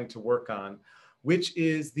trying to work on, which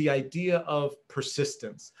is the idea of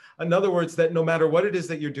persistence. In other words, that no matter what it is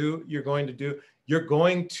that you're going to do, you're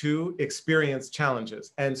going to experience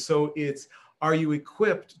challenges. And so it's, are you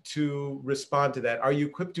equipped to respond to that? Are you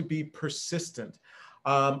equipped to be persistent?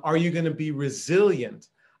 Are you going to be resilient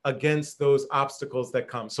against those obstacles that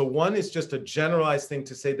come? So one is just a generalized thing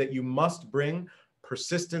to say that you must bring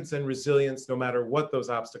persistence and resilience no matter what those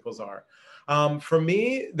obstacles are. For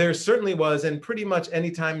me, there certainly was, and pretty much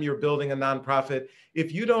anytime you're building a nonprofit,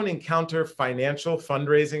 if you don't encounter financial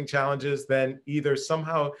fundraising challenges, then either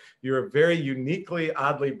somehow you're very uniquely,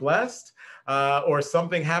 oddly blessed, or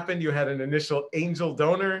something happened, you had an initial angel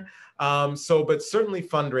donor. But certainly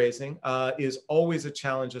fundraising is always a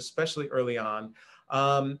challenge, especially early on.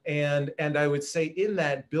 And I would say in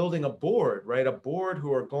that, building a board, right? A board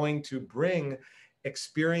who are going to bring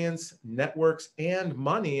experience, networks, and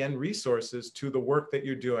money and resources to the work that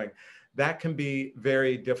you're doing. That can be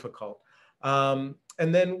very difficult.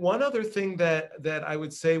 And then one other thing that I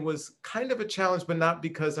would say was kind of a challenge, but not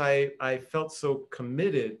because I felt so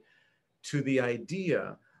committed to the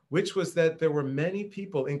idea, which was that there were many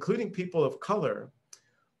people, including people of color,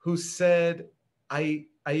 who said, I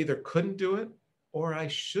either couldn't do it or I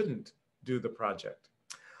shouldn't do the project.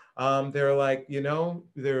 They're like, you know,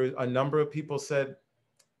 a number of people said,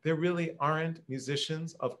 there really aren't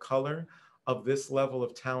musicians of color of this level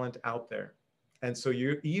of talent out there. And so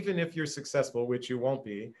even if you're successful, which you won't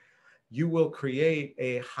be, you will create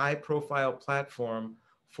a high profile platform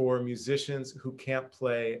for musicians who can't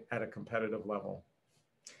play at a competitive level,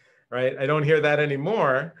 right? I don't hear that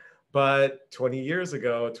anymore, but 20 years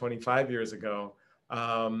ago, 25 years ago,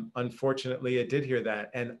 unfortunately, I did hear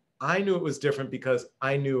that. And I knew it was different because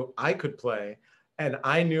I knew I could play, and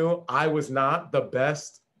I knew I was not the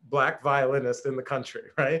best Black violinist in the country,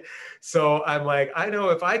 right? So I'm like, I know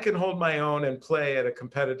if I can hold my own and play at a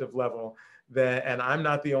competitive level, then, and I'm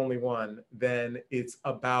not the only one, then it's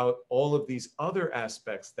about all of these other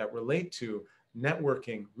aspects that relate to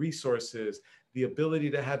networking, resources, the ability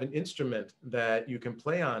to have an instrument that you can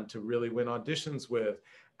play on to really win auditions with,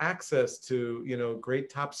 access to, you know, great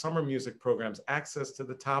top summer music programs, access to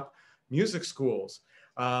the top music schools,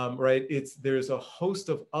 right? There's a host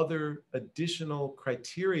of other additional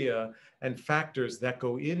criteria and factors that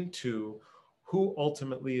go into who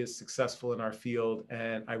ultimately is successful in our field.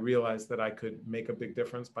 And I realized that I could make a big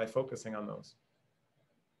difference by focusing on those.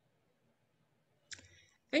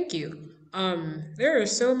 Thank you. There are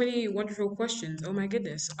so many wonderful questions. Oh my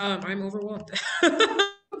goodness. I'm overwhelmed.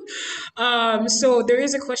 So there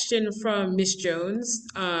is a question from Miss Jones.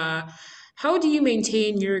 How do you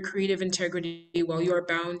maintain your creative integrity while you are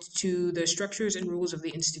bound to the structures and rules of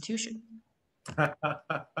the institution?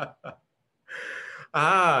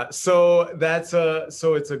 So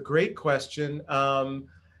it's a great question. So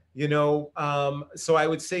I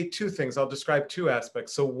would say two things. I'll describe two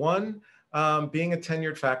aspects. So one, being a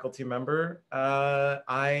tenured faculty member,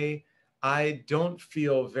 I don't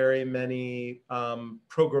feel very many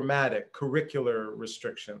programmatic curricular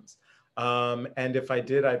restrictions. And if I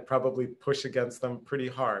did, I'd probably push against them pretty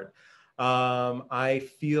hard. I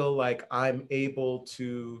feel like I'm able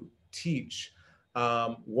to teach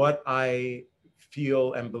what I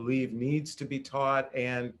feel and believe needs to be taught,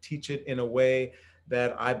 and teach it in a way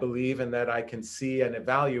that I believe and that I can see and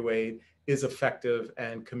evaluate is effective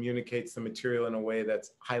and communicates the material in a way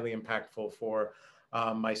that's highly impactful for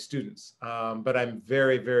my students. But I'm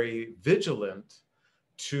very, very vigilant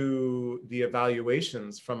to the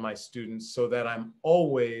evaluations from my students so that I'm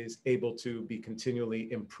always able to be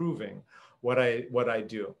continually improving what I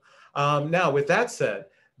do. Now, with that said,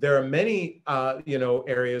 there are many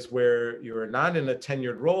areas where you're not in a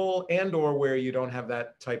tenured role, and or where you don't have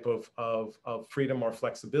that type of freedom or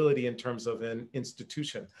flexibility in terms of an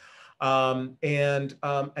institution. And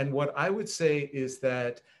what I would say is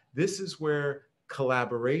that this is where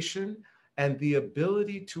collaboration and the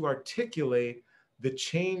ability to articulate the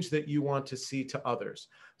change that you want to see to others.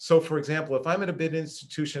 So for example, if I'm at a big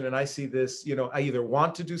institution and I see this, I either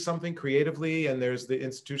want to do something creatively and there's the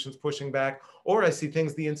institution's pushing back, or I see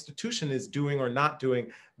things the institution is doing or not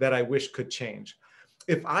doing that I wish could change.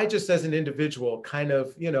 If I just as an individual kind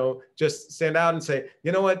of, just stand out and say,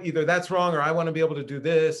 you know what, either that's wrong or I want to be able to do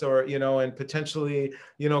this, or, and potentially,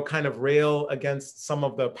 kind of rail against some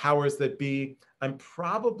of the powers that be, I'm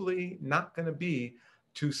probably not going to be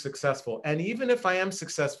too successful. And even if I am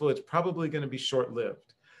successful, it's probably going to be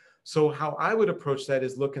short-lived. So how I would approach that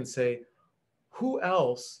is look and say, who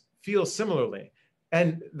else feels similarly?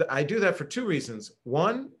 And I do that for two reasons.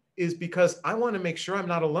 One is because I want to make sure I'm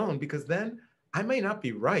not alone, because then I may not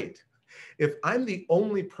be right. If I'm the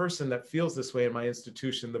only person that feels this way in my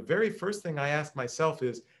institution, the very first thing I ask myself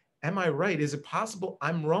is, am I right? Is it possible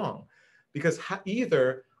I'm wrong? Because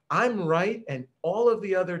either I'm right and all of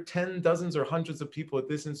the other 10, dozens, or hundreds of people at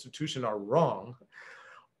this institution are wrong,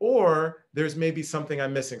 or there's maybe something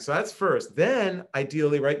I'm missing. So that's first. Then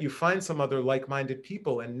ideally, right, you find some other like-minded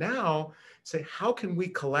people, and now say, how can we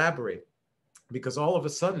collaborate? Because all of a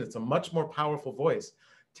sudden it's a much more powerful voice.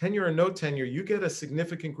 Tenure or no tenure, you get a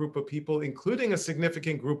significant group of people, including a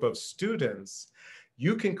significant group of students,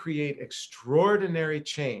 you can create extraordinary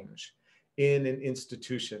change in an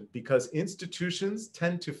institution, because institutions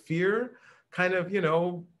tend to fear kind of,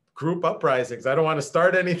 group uprisings. I don't want to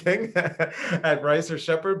start anything at Rice or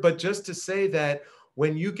Shepherd, but just to say that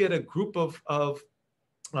when you get a group or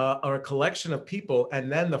a collection of people,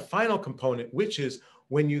 and then the final component, which is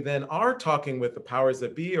when you then are talking with the powers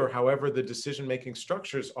that be, or however the decision-making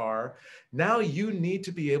structures are, now you need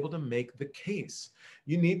to be able to make the case.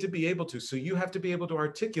 You need to be able to, so you have to be able to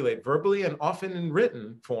articulate verbally and often in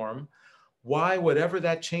written form why whatever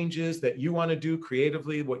that change is that you want to do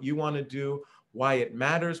creatively, what you want to do, why it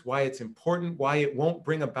matters, why it's important, why it won't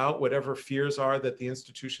bring about whatever fears are that the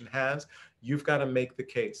institution has. You've got to make the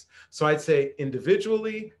case. So I'd say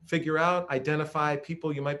individually, figure out, identify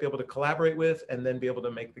people you might be able to collaborate with, and then be able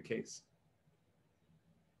to make the case.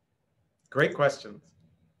 Great questions.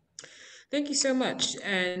 Thank you so much.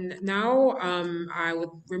 And now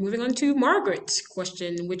we're moving on to Margaret's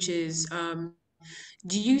question, which is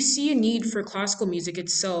do you see a need for classical music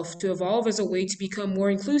itself to evolve as a way to become more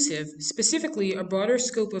inclusive, specifically a broader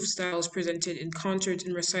scope of styles presented in concerts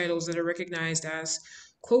and recitals that are recognized as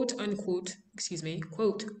quote unquote, excuse me,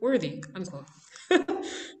 quote, worthy, unquote?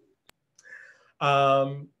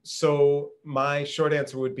 So my short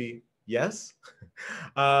answer would be yes.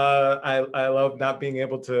 I love not being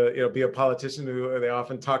able to be a politician who they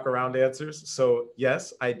often talk around answers. So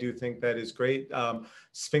yes, I do think that is great.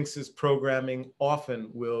 Sphinx's programming often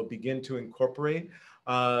will begin to incorporate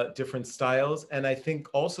different styles. And I think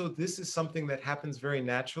also this is something that happens very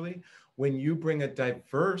naturally when you bring a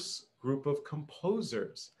diverse group of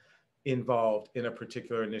composers involved in a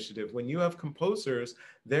particular initiative. When you have composers,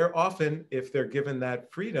 they're often, if they're given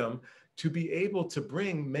that freedom, to be able to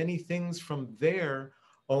bring many things from their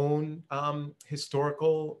own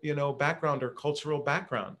historical, background or cultural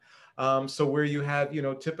background. So where you have,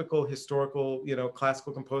 typical historical,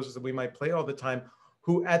 classical composers that we might play all the time,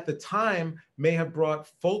 who at the time may have brought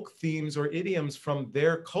folk themes or idioms from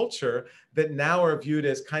their culture that now are viewed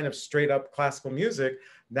as kind of straight up classical music.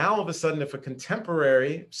 Now, all of a sudden, if a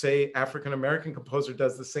contemporary, say African-American composer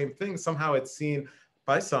does the same thing, somehow it's seen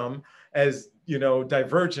by some as,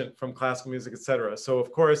 divergent from classical music, et cetera. So of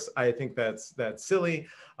course, I think that's silly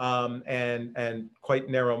and quite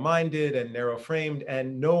narrow-minded and narrow-framed,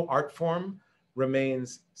 and no art form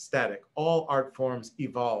remains static. All art forms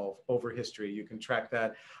evolve over history. You can track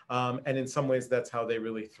that. And in some ways, that's how they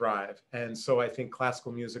really thrive. And so I think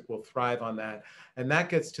classical music will thrive on that. And that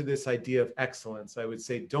gets to this idea of excellence. I would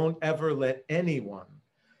say, don't ever let anyone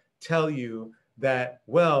tell you that,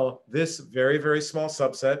 well, this very, very small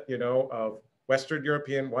subset, of Western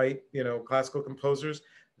European white, classical composers,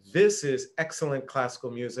 this is excellent classical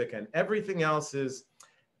music, and everything else is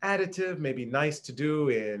additive, maybe nice to do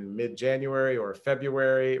in mid-January or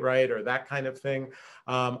February, right? Or that kind of thing.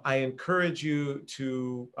 I encourage you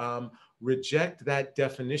to reject that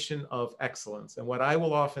definition of excellence. And what I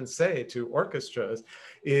will often say to orchestras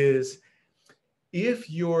is, if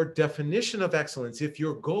your definition of excellence, if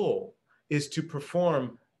your goal is to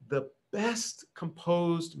perform the best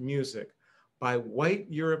composed music by white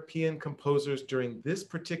European composers during this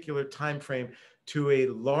particular time frame to a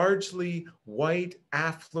largely white,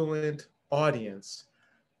 affluent audience,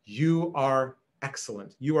 you are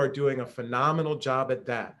excellent. You are doing a phenomenal job at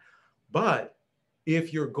that. But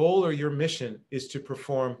if your goal or your mission is to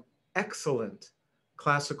perform excellent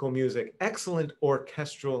classical music, excellent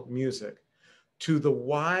orchestral music to the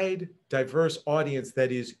wide, diverse audience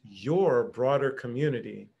that is your broader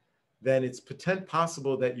community, then it's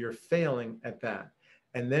possible that you're failing at that.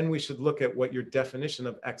 And then we should look at what your definition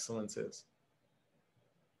of excellence is.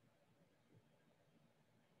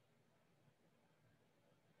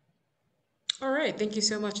 All right, thank you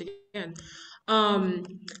so much again.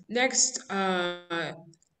 Next,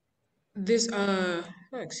 this, oh,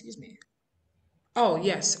 excuse me. Oh,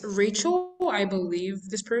 yes, Rachel, I believe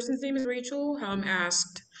this person's name is Rachel,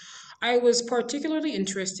 asked, I was particularly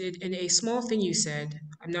interested in a small thing you said,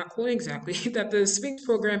 I'm not quoting exactly, that the Sphinx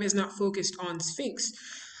program is not focused on Sphinx.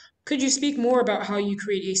 Could you speak more about how you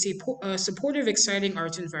create a supportive, exciting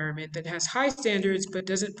arts environment that has high standards but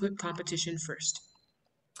doesn't put competition first?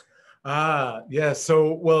 Yeah.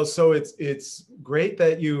 So it's great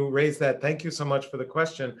that you raised that. Thank you so much for the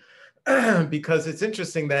question. Because it's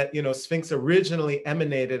interesting that, Sphinx originally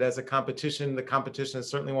emanated as a competition. The competition is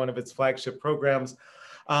certainly one of its flagship programs.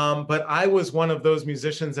 But I was one of those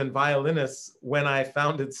musicians and violinists when I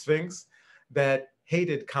founded Sphinx that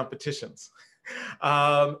hated competitions.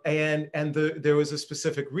 There was a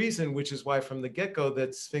specific reason, which is why from the get-go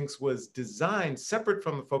that Sphinx was designed separate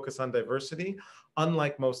from the focus on diversity,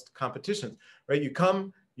 unlike most competitions, right? You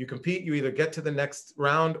come, you compete, you either get to the next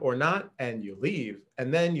round or not, and you leave.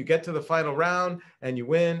 And then you get to the final round and you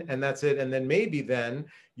win, and that's it. And then maybe then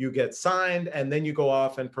you get signed, and then you go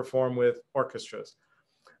off and perform with orchestras.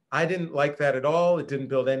 I didn't like that at all. It didn't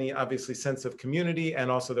build any, obviously, sense of community.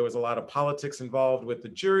 And also there was a lot of politics involved with the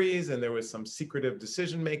juries, and there was some secretive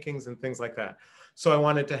decision makings and things like that. So I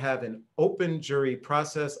wanted to have an open jury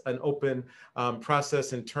process, an open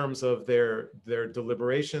process in terms of their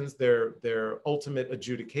deliberations, their ultimate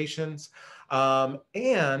adjudications,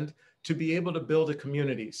 and to be able to build a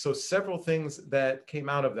community. So several things that came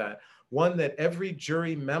out of that. One, that every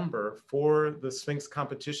jury member for the Sphinx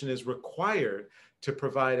competition is required to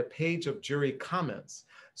provide a page of jury comments.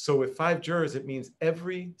 So with 5 jurors, it means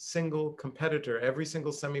every single competitor, every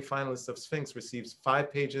single semifinalist of Sphinx receives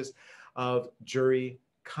 5 pages of jury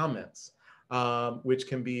comments. which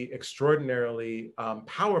can be extraordinarily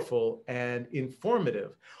powerful and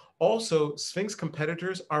informative. Also, Sphinx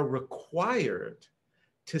competitors are required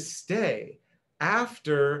to stay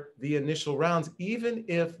after the initial rounds, even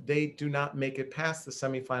if they do not make it past the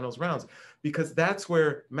semifinals rounds, because that's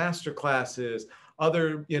where master classes,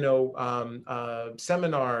 other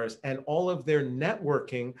seminars, and all of their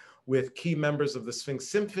networking with key members of the Sphinx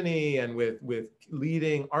Symphony and with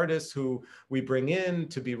leading artists who we bring in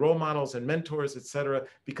to be role models and mentors, et cetera,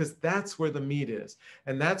 because that's where the meat is.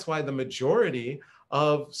 And that's why the majority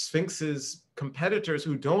of Sphinx's competitors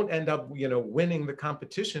who don't end up, winning the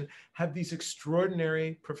competition have these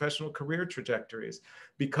extraordinary professional career trajectories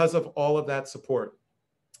because of all of that support.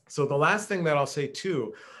 So the last thing that I'll say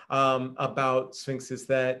too about Sphinx is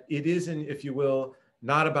that it isn't, if you will,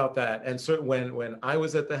 not about that. And so when I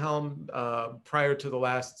was at the helm prior to the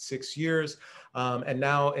last 6 years, and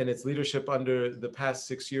now in its leadership under the past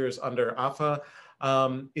 6 years under AFA,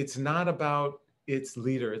 it's not about its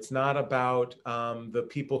leader. It's not about the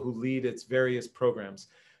people who lead its various programs.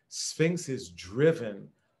 Sphinx is driven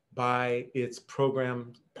by its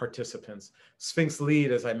program participants. Sphinx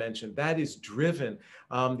Lead, as I mentioned, that is driven.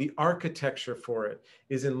 The architecture for it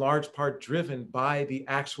is in large part driven by the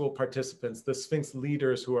actual participants, the Sphinx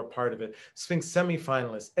leaders who are part of it. Sphinx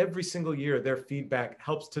semifinalists, every single year, their feedback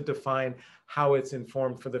helps to define how it's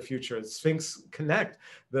informed for the future. Sphinx Connect,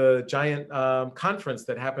 the giant conference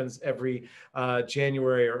that happens every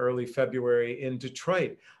January or early February in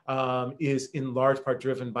Detroit, is in large part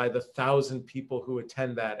driven by the 1,000 people who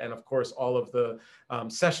attend that. And of course, all of the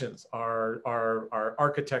sessions are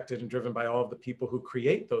architected and driven by all of the people who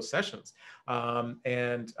create those sessions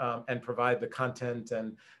and provide the content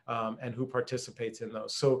and who participates in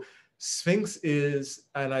those. So Sphinx is,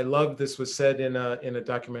 and I love this was said in a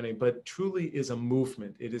documentary, but truly is a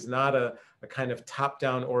movement. It is not a kind of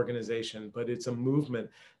top-down organization, but it's a movement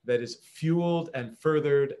that is fueled and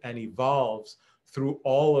furthered and evolves through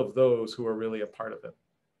all of those who are really a part of it.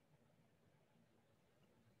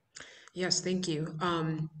 Yes, thank you.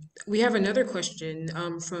 We have another question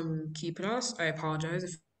from Kipras. I apologize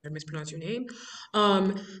if I mispronounced your name.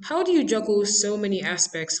 How do you juggle so many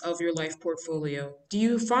aspects of your life portfolio? Do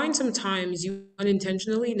you find sometimes you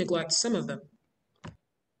unintentionally neglect some of them?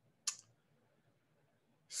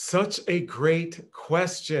 Such a great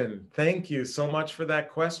question. Thank you so much for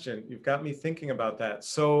that question. You've got me thinking about that.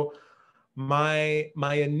 So my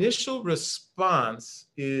initial response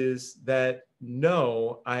is that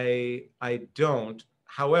no, I don't.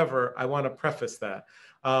 However, I want to preface that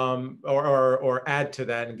or add to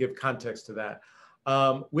that and give context to that,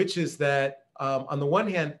 which is that on the one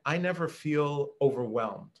hand, I never feel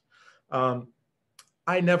overwhelmed.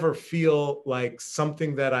 I never feel like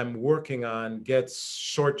something that I'm working on gets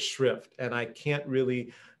short shrift and I can't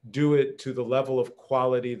really do it to the level of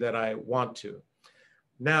quality that I want to.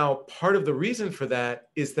 Now, part of the reason for that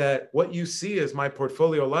is that what you see as my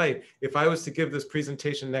portfolio life, if I was to give this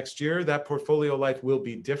presentation next year, that portfolio life will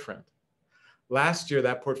be different. Last year,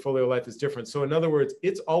 that portfolio life is different. So in other words,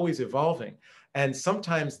 it's always evolving. And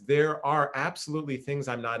sometimes there are absolutely things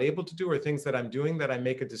I'm not able to do or things that I'm doing that I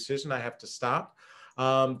make a decision I have to stop,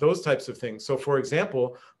 those types of things. So for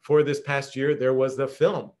example, for this past year, there was the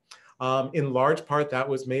film. In large part, that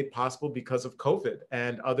was made possible because of COVID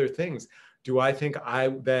and other things. Do I think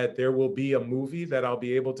that there will be a movie that I'll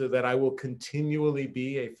be able to, that I will continually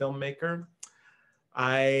be a filmmaker?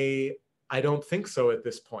 I don't think so at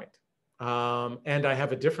this point. And I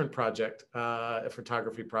have a different project, a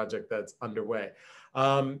photography project that's underway.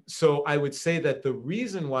 So I would say that the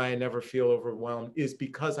reason why I never feel overwhelmed is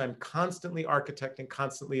because I'm constantly architecting,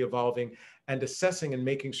 constantly evolving and assessing and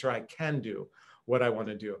making sure I can do what I want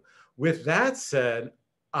to do. With that said,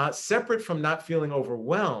 separate from not feeling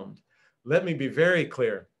overwhelmed, let me be very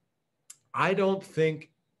clear. I don't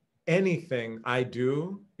think anything I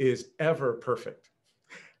do is ever perfect,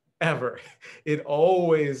 ever. It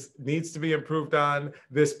always needs to be improved on.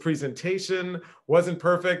 This presentation wasn't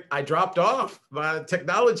perfect. I dropped off.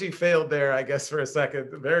 Technology failed there, I guess, for a second.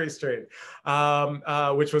 Very strange,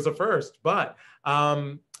 which was a first. But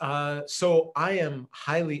so I am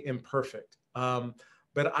highly imperfect.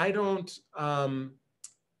 But I don't,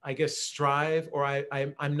 I guess, strive, or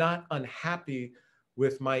I'm not unhappy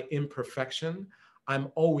with my imperfection.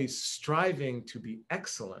 I'm always striving to be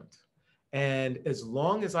excellent. And as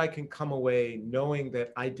long as I can come away knowing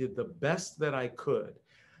that I did the best that I could,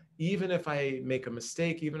 even if I make a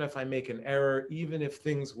mistake, even if I make an error, even if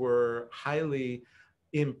things were highly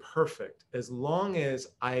imperfect, as long as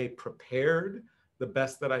I prepared the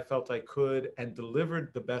best that I felt I could and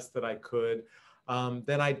delivered the best that I could,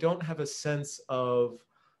 then I don't have a sense of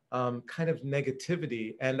kind of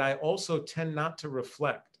negativity. And I also tend not to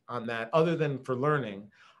reflect on that other than for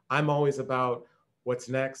learning. I'm always about what's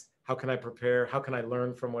next, how can I prepare, how can I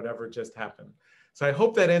learn from whatever just happened. So I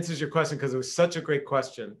hope that answers your question, because it was such a great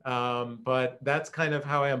question. But that's kind of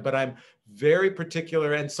how I am. But I'm very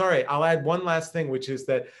particular. And sorry, I'll add one last thing, which is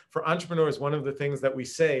that for entrepreneurs, one of the things that we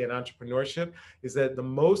say in entrepreneurship is that the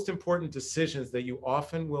most important decisions that you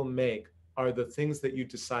often will make are the things that you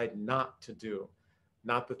decide not to do,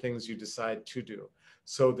 not the things you decide to do.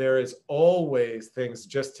 So there is always things.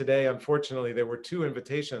 Just today, unfortunately, there were 2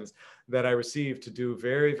 invitations that I received to do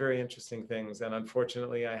very, very interesting things. And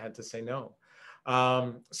unfortunately, I had to say no.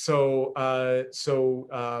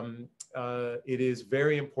 It is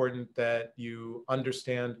very important that you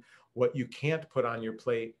understand what you can't put on your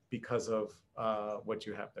plate because of what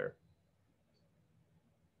you have there.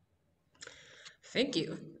 Thank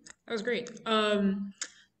you. That was great.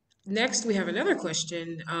 Next, we have another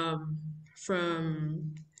question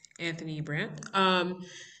from Anthony Brandt.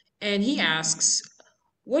 And he asks,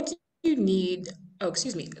 what do you need? Oh,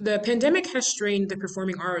 excuse me. The pandemic has strained the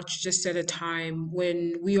performing arts just at a time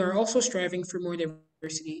when we are also striving for more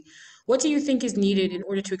diversity. What do you think is needed in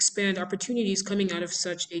order to expand opportunities coming out of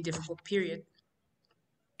such a difficult period?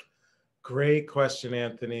 Great question,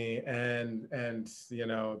 Anthony. And you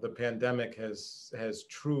know, the pandemic has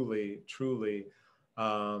truly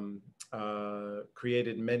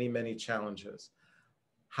created many challenges.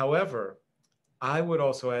 However, I would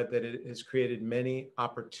also add that it has created many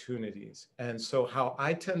opportunities. And so how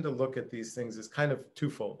I tend to look at these things is kind of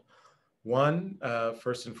twofold. One,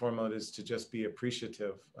 first and foremost, is to just be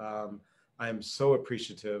appreciative. I'm so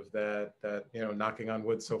appreciative that you know, knocking on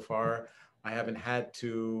wood so far, I haven't had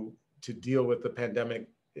to deal with the pandemic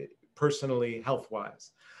personally, health-wise.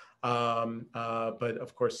 But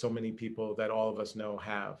of course, so many people that all of us know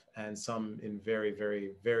have, and some in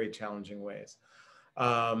very challenging ways.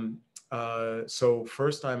 So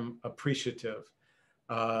first, I'm appreciative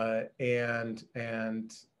and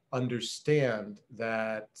understand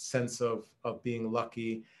that sense of being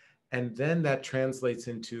lucky. And then that translates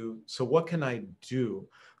into, so what can I do?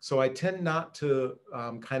 So I tend not to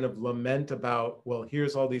kind of lament about, well,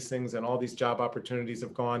 here's all these things and all these job opportunities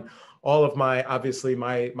have gone. All of my, obviously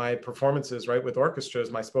my performances, right, with orchestras,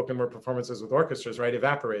 my spoken word performances with orchestras, right,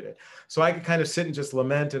 evaporated. So I could kind of sit and just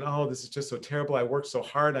lament and, oh, this is just so terrible. I worked so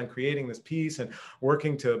hard on creating this piece and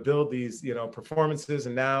working to build these, you know, performances,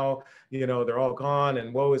 and now, you know, they're all gone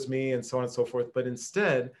and woe is me and so on and so forth. But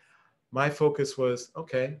instead, my focus was,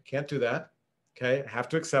 okay, can't do that. Okay, I have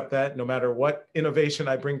to accept that no matter what innovation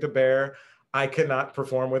I bring to bear, I cannot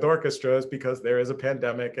perform with orchestras because there is a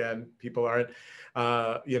pandemic and people aren't,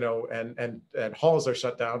 you know, and halls are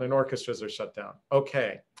shut down and orchestras are shut down.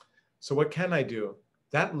 Okay, so what can I do?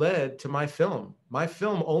 That led to my film. My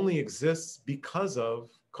film only exists because of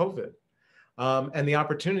COVID. And the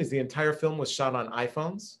opportunities, the entire film was shot on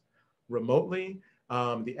iPhones remotely.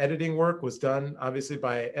 The editing work was done obviously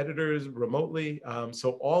by editors remotely.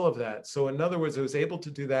 So all of that. So in other words, I was able to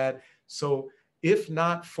do that. So if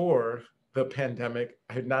not for the pandemic,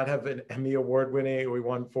 I would not have an Emmy Award winning, we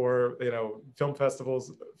won 4, you know, film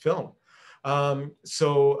festivals film.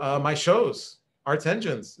 My shows, Arts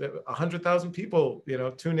Engines, 100,000 people, you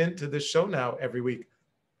know, tune into this show now every week.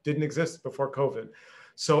 Didn't exist before COVID.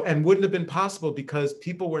 So, and wouldn't have been possible because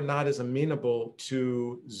people were not as amenable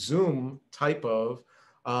to Zoom type of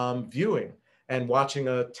viewing and watching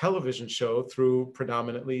a television show through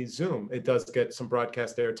predominantly Zoom. It does get some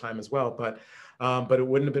broadcast airtime as well, but it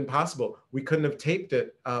wouldn't have been possible. We couldn't have taped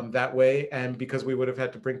it that way, and because we would have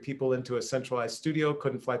had to bring people into a centralized studio,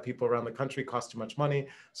 couldn't fly people around the country, cost too much money.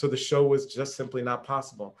 So the show was just simply not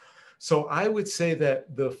possible. So I would say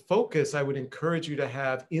that the focus I would encourage you to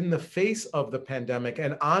have in the face of the pandemic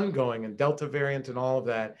and ongoing and Delta variant and all of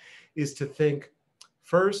that is to think,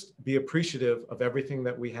 first, be appreciative of everything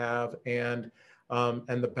that we have and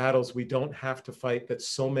the battles we don't have to fight that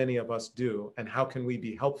so many of us do, and how can we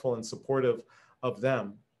be helpful and supportive of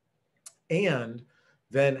them? And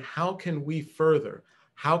then how can we further?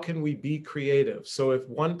 How can we be creative? So if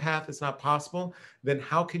one path is not possible, then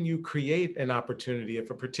how can you create an opportunity?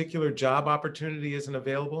 If a particular job opportunity isn't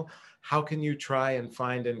available, how can you try and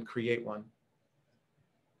find and create one?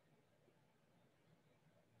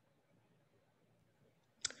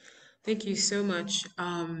 Thank you so much.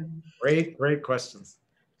 Great questions.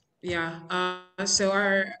 Yeah.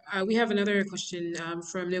 We have another question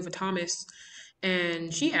from Nova Thomas,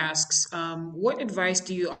 and she asks, what advice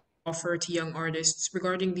do you offer to young artists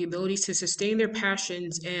regarding the abilities to sustain their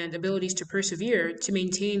passions and abilities to persevere to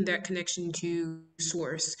maintain that connection to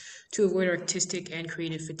source to avoid artistic and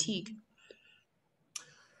creative fatigue?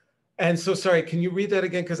 And so, sorry, can you read that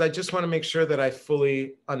again? Because I just want to make sure that I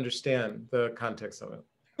fully understand the context of it.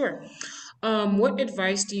 Sure. What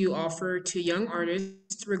advice do you offer to young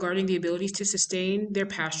artists regarding the abilities to sustain their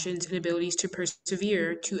passions and abilities to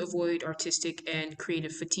persevere to avoid artistic and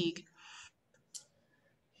creative fatigue?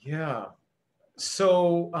 Yeah.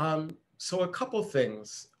 So, so a couple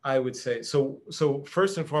things I would say. So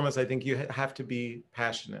first and foremost, I think you have to be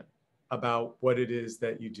passionate about what it is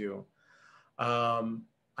that you do.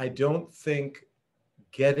 I don't think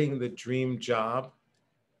getting the dream job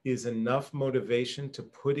is enough motivation to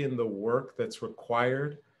put in the work that's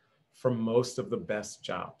required for most of the best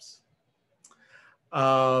jobs.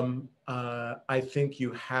 I think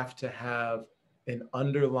you have to have an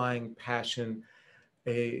underlying passion,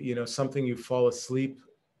 something you fall asleep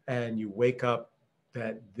and you wake up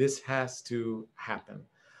that this has to happen.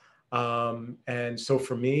 And so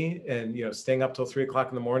for me, and staying up till 3 o'clock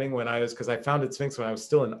in the morning because I founded Sphinx when I was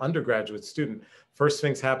still an undergraduate student. First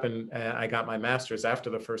Sphinx happened, and I got my master's after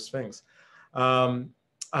the first Sphinx. Um,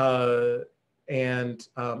 uh, and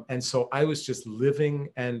so I was just living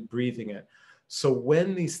and breathing it. So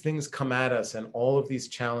when these things come at us and all of these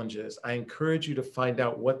challenges, I encourage you to find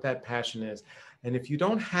out what that passion is. And if you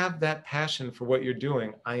don't have that passion for what you're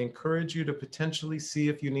doing, I encourage you to potentially see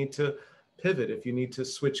if you need to pivot, if you need to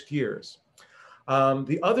switch gears.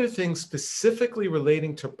 The other thing specifically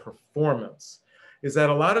relating to performance is that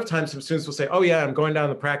a lot of times some students will say, oh yeah, I'm going down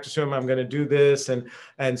to the practice room, I'm going to do this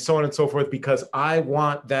and so on and so forth because I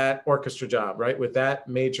want that orchestra job, right? With that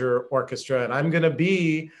major orchestra, and I'm going to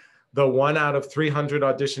be the 1 out of 300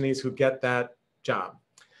 auditionees who get that job.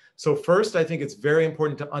 So first, I think it's very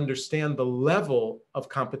important to understand the level of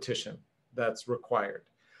competition that's required.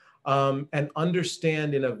 And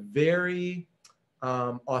understand in a very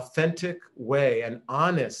authentic way, an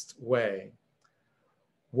honest way,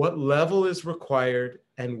 what level is required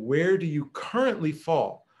and where do you currently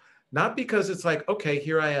fall? Not because it's like, okay,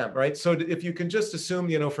 here I am, right? So if you can just assume,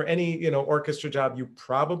 for any, orchestra job, you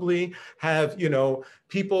probably have,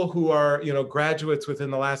 people who are, graduates within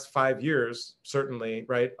the last 5 years, certainly,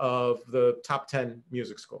 right, of the top 10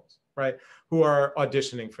 music schools, right, who are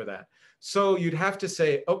auditioning for that. So you'd have to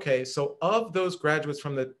say, okay, so of those graduates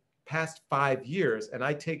from the past 5 years, and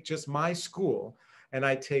I take just my school, and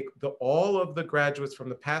I take all of the graduates from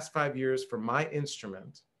the past 5 years for my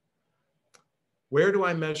instrument, where do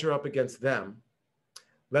I measure up against them?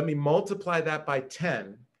 Let me multiply that by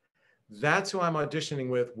 10. That's who I'm auditioning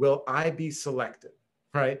with. Will I be selected,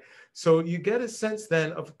 right? So you get a sense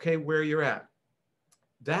then of, okay, where you're at.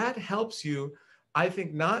 That helps you, I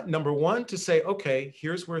think, not number one, to say, okay,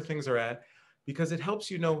 here's where things are at, because it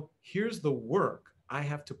helps you know, here's the work I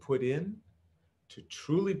have to put in to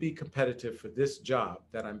truly be competitive for this job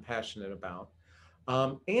that I'm passionate about.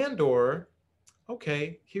 Or,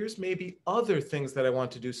 okay, here's maybe other things that I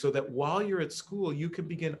want to do so that while you're at school, you can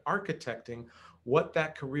begin architecting what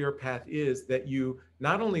that career path is that you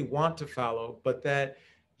not only want to follow, but that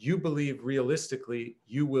you believe realistically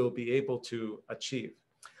you will be able to achieve.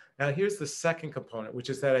 Now, here's the second component, which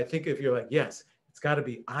is that I think if you're like, yes, it's got to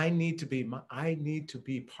be, I need to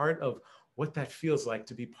be part of what that feels like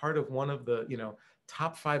to be part of one of the,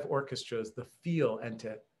 top 5 orchestras, the feel, and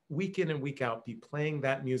to week in and week out be playing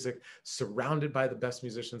that music surrounded by the best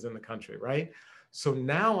musicians in the country, right? So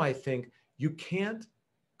now I think you can't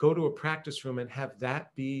go to a practice room and have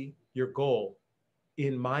that be your goal.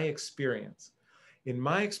 In my experience,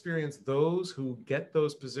 those who get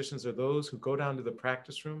those positions are those who go down to the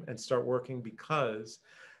practice room and start working because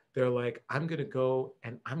they're like, I'm going to go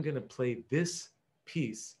and I'm going to play this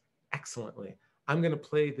piece excellently. I'm going to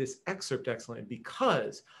play this excerpt excellently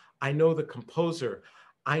because I know the composer,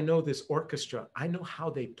 I know this orchestra, I know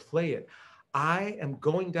how they play it. I am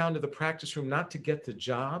going down to the practice room not to get the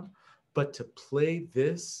job, but to play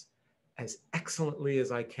this as excellently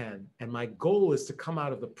as I can. And my goal is to come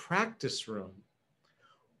out of the practice room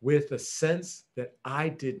with a sense that I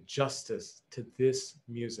did justice to this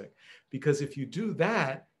music. Because if you do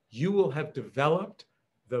that, you will have developed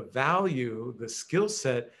the value, the skill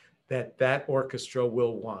set that orchestra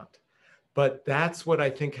will want. But that's what I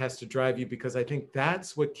think has to drive you, because I think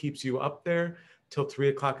that's what keeps you up there till 3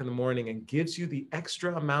 o'clock in the morning and gives you the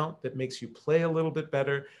extra amount that makes you play a little bit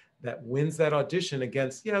better, that wins that audition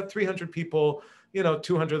against, 300 people,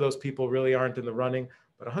 200 of those people really aren't in the running,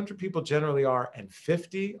 but 100 people generally are, and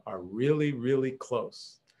 50 are really, really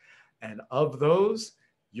close. And of those,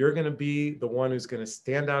 you're going to be the one who's going to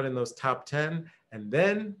stand out in those top 10. And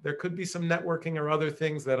then there could be some networking or other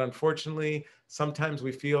things that unfortunately sometimes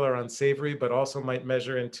we feel are unsavory, but also might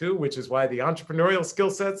measure in too, which is why the entrepreneurial skill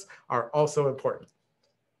sets are also important.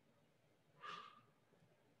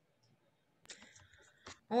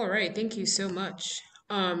 All right, thank you so much.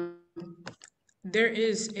 There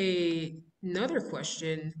is another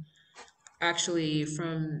question actually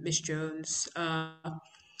from Miss Jones,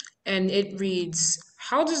 and it reads,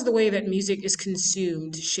 how does the way that music is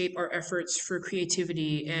consumed shape our efforts for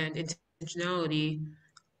creativity and intentionality?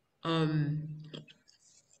 Um,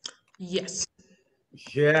 yes.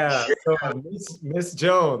 Yeah, so Miss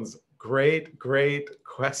Jones, great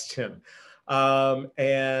question.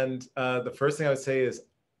 The first thing I would say is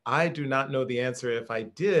I do not know the answer. If I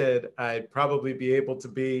did, I'd probably be able to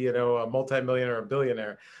be, you know, a multimillionaire or a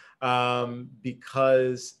billionaire,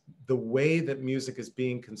 because the way that music is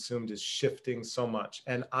being consumed is shifting so much.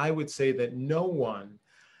 And I would say that no one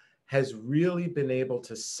has really been able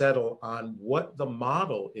to settle on what the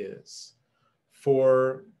model is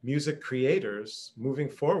for music creators moving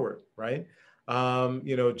forward, right?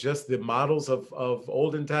 You know, just the models of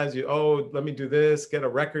olden times, oh, let me do this, get a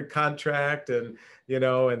record contract, and, you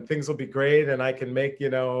know, and things will be great. And I can make, you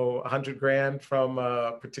know, 100 grand from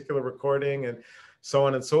a particular recording and so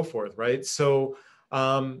on and so forth, right? So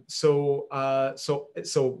I want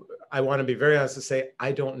to be very honest to say,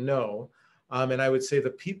 I don't know. And I would say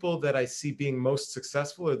the people that I see being most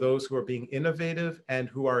successful are those who are being innovative and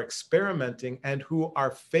who are experimenting and who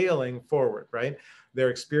are failing forward, right? They're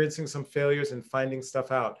experiencing some failures and finding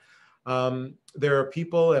stuff out. There are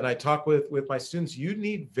people, and I talk with my students, you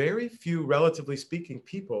need very few, relatively speaking,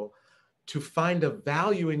 people to find a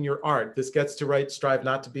value in your art. This gets to right, strive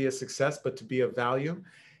not to be a success, but to be of value.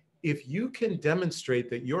 If you can demonstrate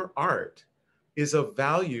that your art is of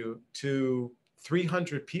value to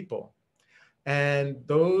 300 people, and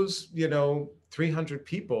those, you know, 300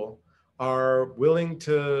 people are willing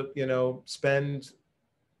to, you know, spend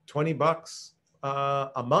 20 bucks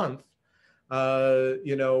a month,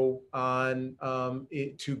 you know, on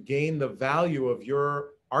to gain the value of your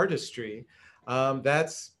artistry.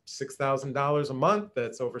 That's $6,000 a month.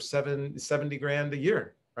 That's over 70 grand a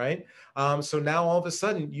year, right? So now all of a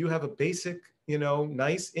sudden you have a basic, you know,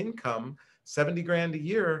 nice income, 70 grand a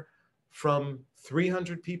year from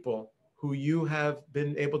 300 people who you have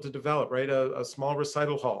been able to develop, right? A small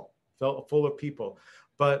recital hall full of people,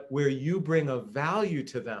 but where you bring a value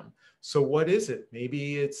to them. So what is it?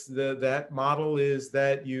 Maybe it's that model is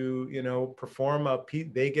that you know, perform a piece,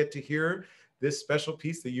 they get to hear this special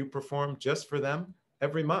piece that you perform just for them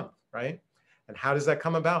every month, right? And how does that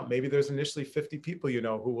come about? Maybe there's initially 50 people, you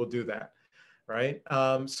know, who will do that, right?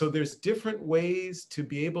 So there's different ways to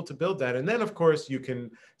be able to build that. And then of course you can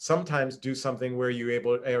sometimes do something where you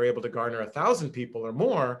are able to garner 1,000 people or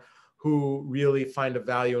more who really find a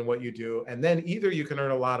value in what you do. And then either you can earn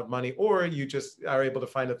a lot of money, or you just are able to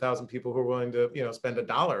find 1,000 people who are willing to, you know, spend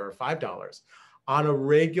 $1 or $5 on a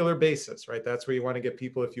regular basis, right? That's where you want to get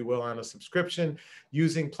people, if you will, on a subscription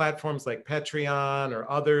using platforms like Patreon or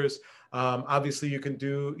others. Obviously, you can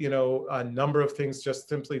do, you know, a number of things just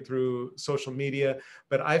simply through social media.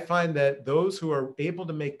 But I find that those who are able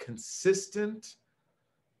to make consistent,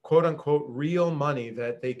 quote unquote, real money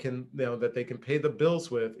that they can, you know, that they can pay the bills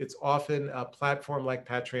with, it's often a platform like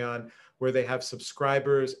Patreon where they have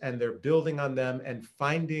subscribers and they're building on them and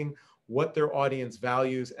finding what their audience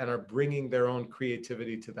values and are bringing their own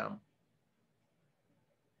creativity to them.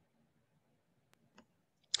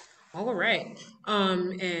 All right.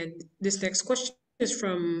 And this next question is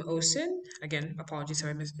from Osin. Again, apologies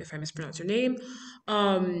if I mispronounce your name.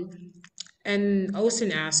 Um, and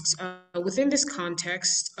Osin asks, within this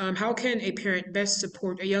context, how can a parent best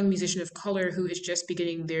support a young musician of color who is just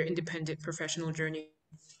beginning their independent professional journey?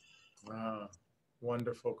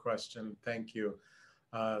 Wonderful question. Thank you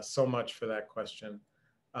so much for that question.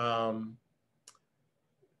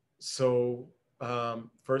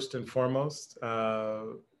 First and foremost,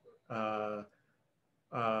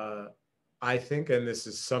 I think, and this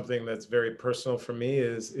is something that's very personal for me,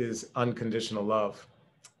 is unconditional love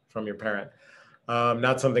from your parent.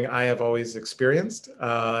 Not something I have always experienced.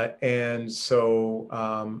 And so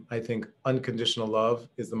I think unconditional love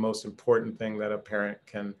is the most important thing that a parent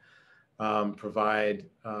can provide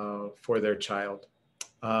for their child.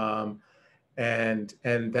 And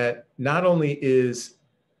that not only is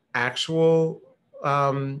actual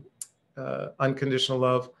unconditional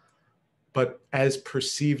love, but as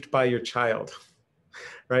perceived by your child,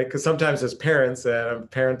 right? Because sometimes as parents, and I'm a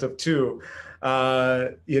parent of two,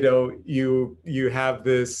 you know, you have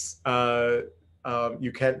this,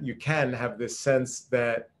 you can have this sense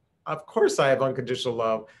that, of course I have unconditional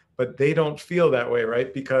love, but they don't feel that way,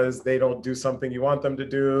 right? Because they don't do something you want them to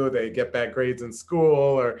do. They get bad grades in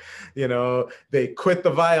school, or, you know, they quit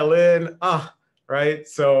the violin, right?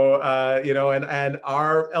 So, and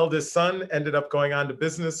our eldest son ended up going on to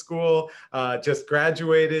business school, just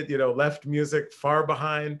graduated, left music far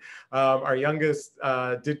behind. Our youngest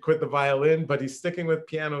did quit the violin, but he's sticking with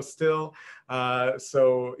piano still.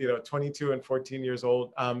 22 and 14 years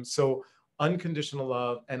old. So unconditional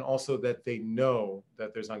love, and also that they know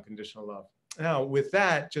that there's unconditional love. Now, with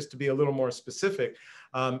that, just to be a little more specific,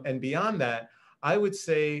 and beyond that, I would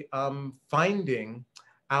say finding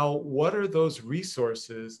out what are those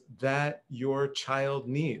resources that your child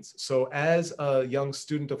needs. So as a young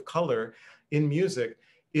student of color in music,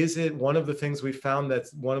 is it one of the things we found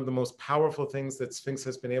that's one of the most powerful things that Sphinx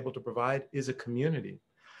has been able to provide is a community?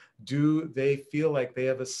 Do they feel like they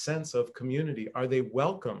have a sense of community? Are they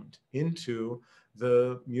welcomed into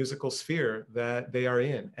the musical sphere that they are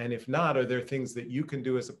in? And if not, are there things that you can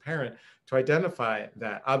do as a parent to identify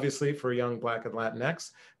that? Obviously, for young Black and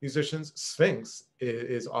Latinx musicians, Sphinx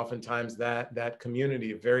is oftentimes that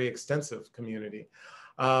community, a very extensive community.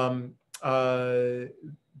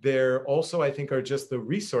 There also, I think, are just the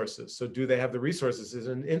resources. So do they have the resources? Is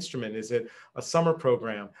it an instrument? Is it a summer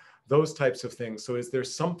program? Those types of things. So is there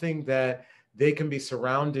something that they can be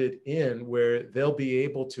surrounded in where they'll be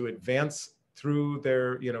able to advance through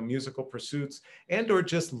their musical pursuits, and or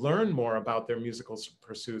just learn more about their musical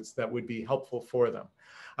pursuits that would be helpful for them?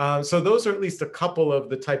 So those are at least a couple of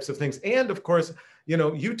the types of things. And of course,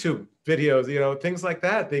 YouTube videos, things like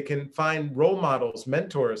that. They can find role models,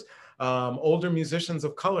 mentors, older musicians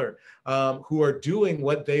of color who are doing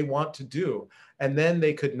what they want to do. And then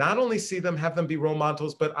they could not only see them, have them be role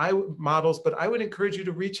models, but I would encourage you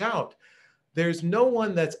to reach out. There's no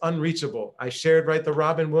one that's unreachable. I shared, the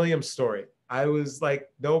Robin Williams story. I was like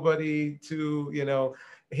nobody to,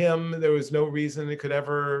 him. There was no reason it could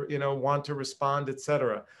ever, want to respond,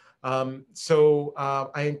 etc. So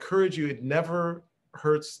I encourage you, it never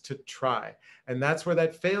hurts to try. And that's where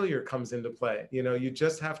that failure comes into play. You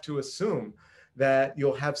just have to assume that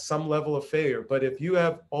you'll have some level of failure. But if you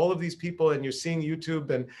have all of these people and you're seeing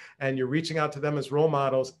YouTube and you're reaching out to them as role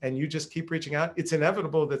models, and you just keep reaching out, it's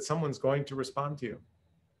inevitable that someone's going to respond to you.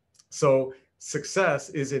 So success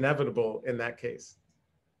is inevitable in that case.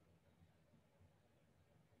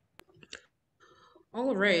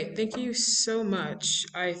 All right, thank you so much.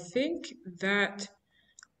 I think that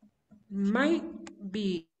might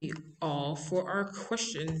be all for our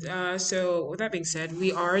questions. So with that being said,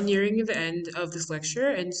 we are nearing the end of this lecture,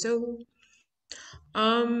 and so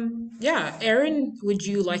yeah, Erin, would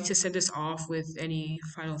you like to send us off with any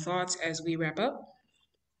final thoughts as we wrap up?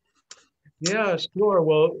 Yeah, sure.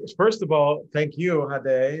 Well, first of all, thank you,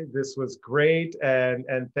 Hade. This was great. And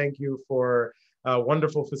thank you for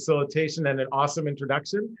wonderful facilitation and an awesome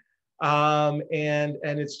introduction. And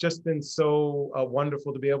it's just been so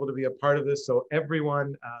wonderful to be able to be a part of this. So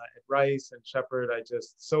everyone at Rice and Shepherd, I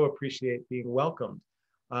just so appreciate being welcomed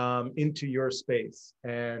into your space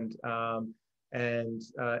and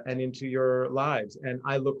into your lives. And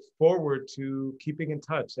I look forward to keeping in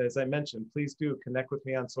touch. As I mentioned, please do connect with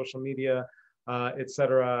me on social media,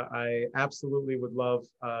 etc. I absolutely would love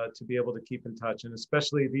to be able to keep in touch. And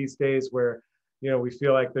especially these days where, we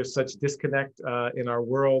feel like there's such disconnect in our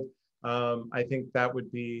world. I think that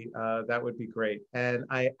would be great. And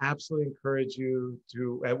I absolutely encourage you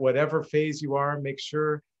to, at whatever phase you are, make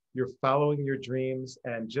sure you're following your dreams,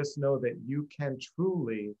 and just know that you can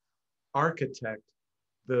truly architect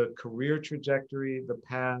the career trajectory, the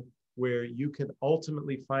path where you can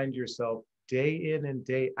ultimately find yourself day in and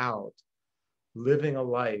day out living a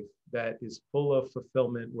life that is full of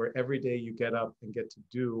fulfillment, where every day you get up and get to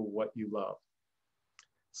do what you love.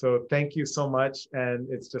 So thank you so much. And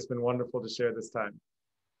it's just been wonderful to share this time.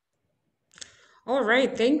 All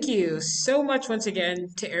right, thank you so much once again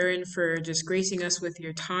to Erin for just gracing us with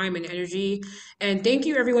your time and energy. And thank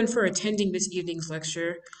you everyone for attending this evening's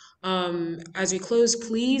lecture. As we close,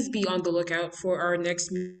 please be on the lookout for our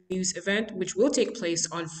next MUSE event, which will take place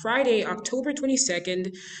on Friday, October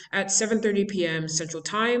 22nd at 7:30 p.m. Central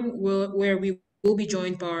Time, where we will be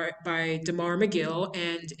joined by Damar McGill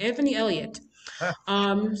and Anthony Elliott.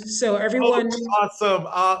 So everyone,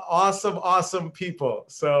 Awesome people.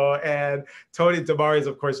 So, and Tony Damari is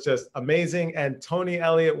of course just amazing, and Tony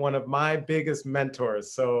Elliott, one of my biggest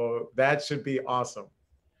mentors. So that should be awesome.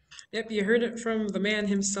 yep, you heard it from the man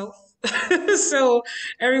himself. So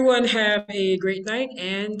everyone have a great night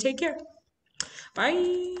and take care.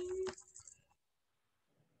 Bye.